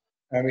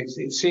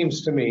 It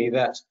seems to me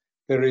that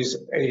there is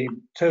a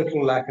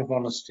total lack of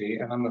honesty,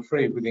 and I'm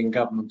afraid within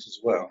government as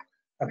well,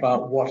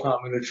 about what our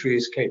military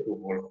is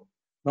capable of.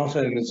 Not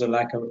only is there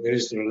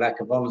a lack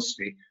of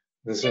honesty,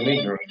 there's an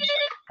ignorance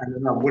and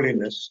an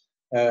unwillingness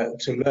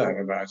to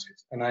learn about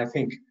it. And I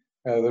think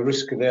the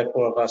risk,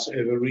 therefore, of us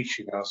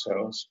overreaching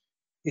ourselves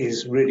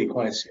is really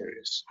quite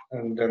serious.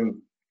 And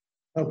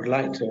I would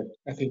like to,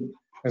 I think,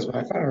 as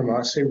my final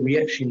remarks say,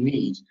 we actually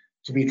need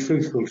to be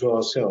truthful to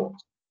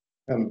ourselves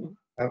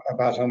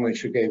about how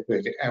much we gave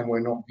with it, and we're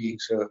not being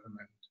so at the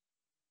moment.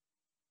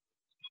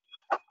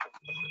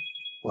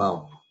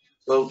 Wow.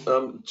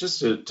 Well, just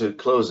to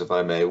close, if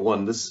I may,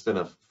 this has been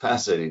a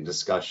fascinating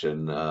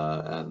discussion,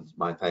 and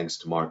my thanks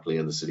to Mark Lee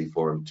and the City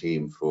Forum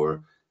team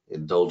for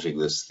indulging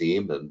this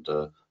theme, and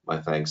my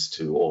thanks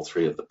to all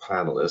 3 of the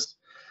panelists.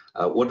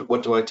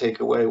 What do I take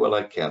away? Well,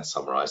 I can't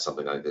summarize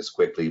something like this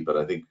quickly, but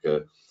I think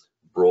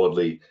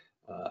broadly,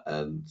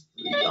 and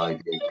the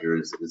idea here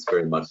is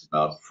very much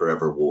about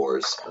forever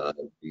wars.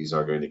 These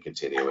are going to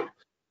continue, and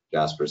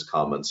Jasper's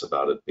comments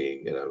about it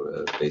being,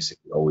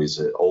 basically always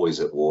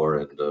at war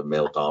and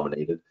male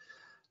dominated.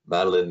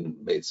 Madeline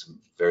made some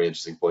very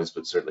interesting points,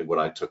 but certainly what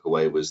I took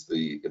away was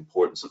the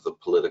importance of the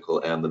political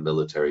and the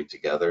military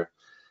together.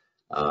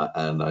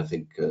 And I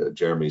think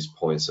Jeremy's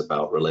points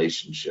about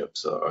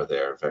relationships are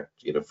there. In fact,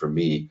 for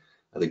me,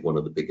 I think one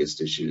of the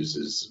biggest issues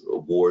is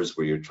wars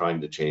where you're trying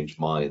to change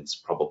minds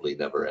probably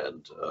never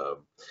end.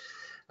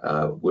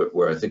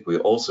 Where I think we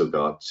also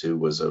got to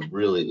was a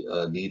really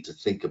need to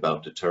think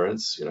about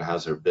deterrence.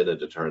 Has there been a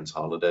deterrence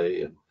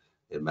holiday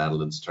in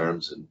Madeline's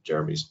terms, and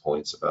Jeremy's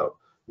points about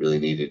really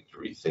needing to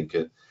rethink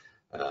it,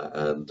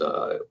 and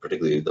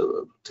particularly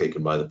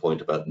taken by the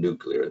point about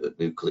nuclear, that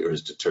nuclear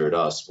has deterred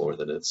us more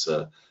than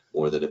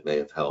it may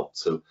have helped.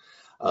 So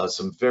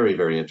some very,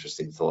 very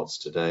interesting thoughts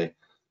today.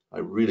 I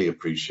really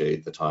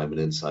appreciate the time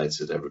and insights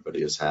that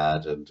everybody has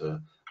had, and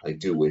I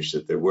do wish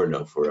that there were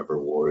no forever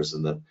wars,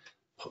 and that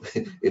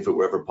if it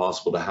were ever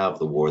possible to have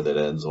the war that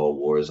ends all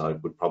wars, I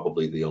would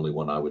probably the only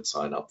one I would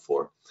sign up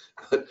for.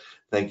 But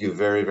thank you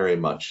very, very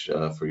much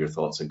for your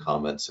thoughts and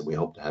comments, and we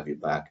hope to have you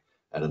back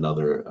at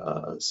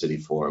another City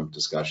Forum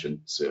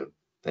discussion soon.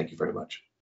 Thank you very much.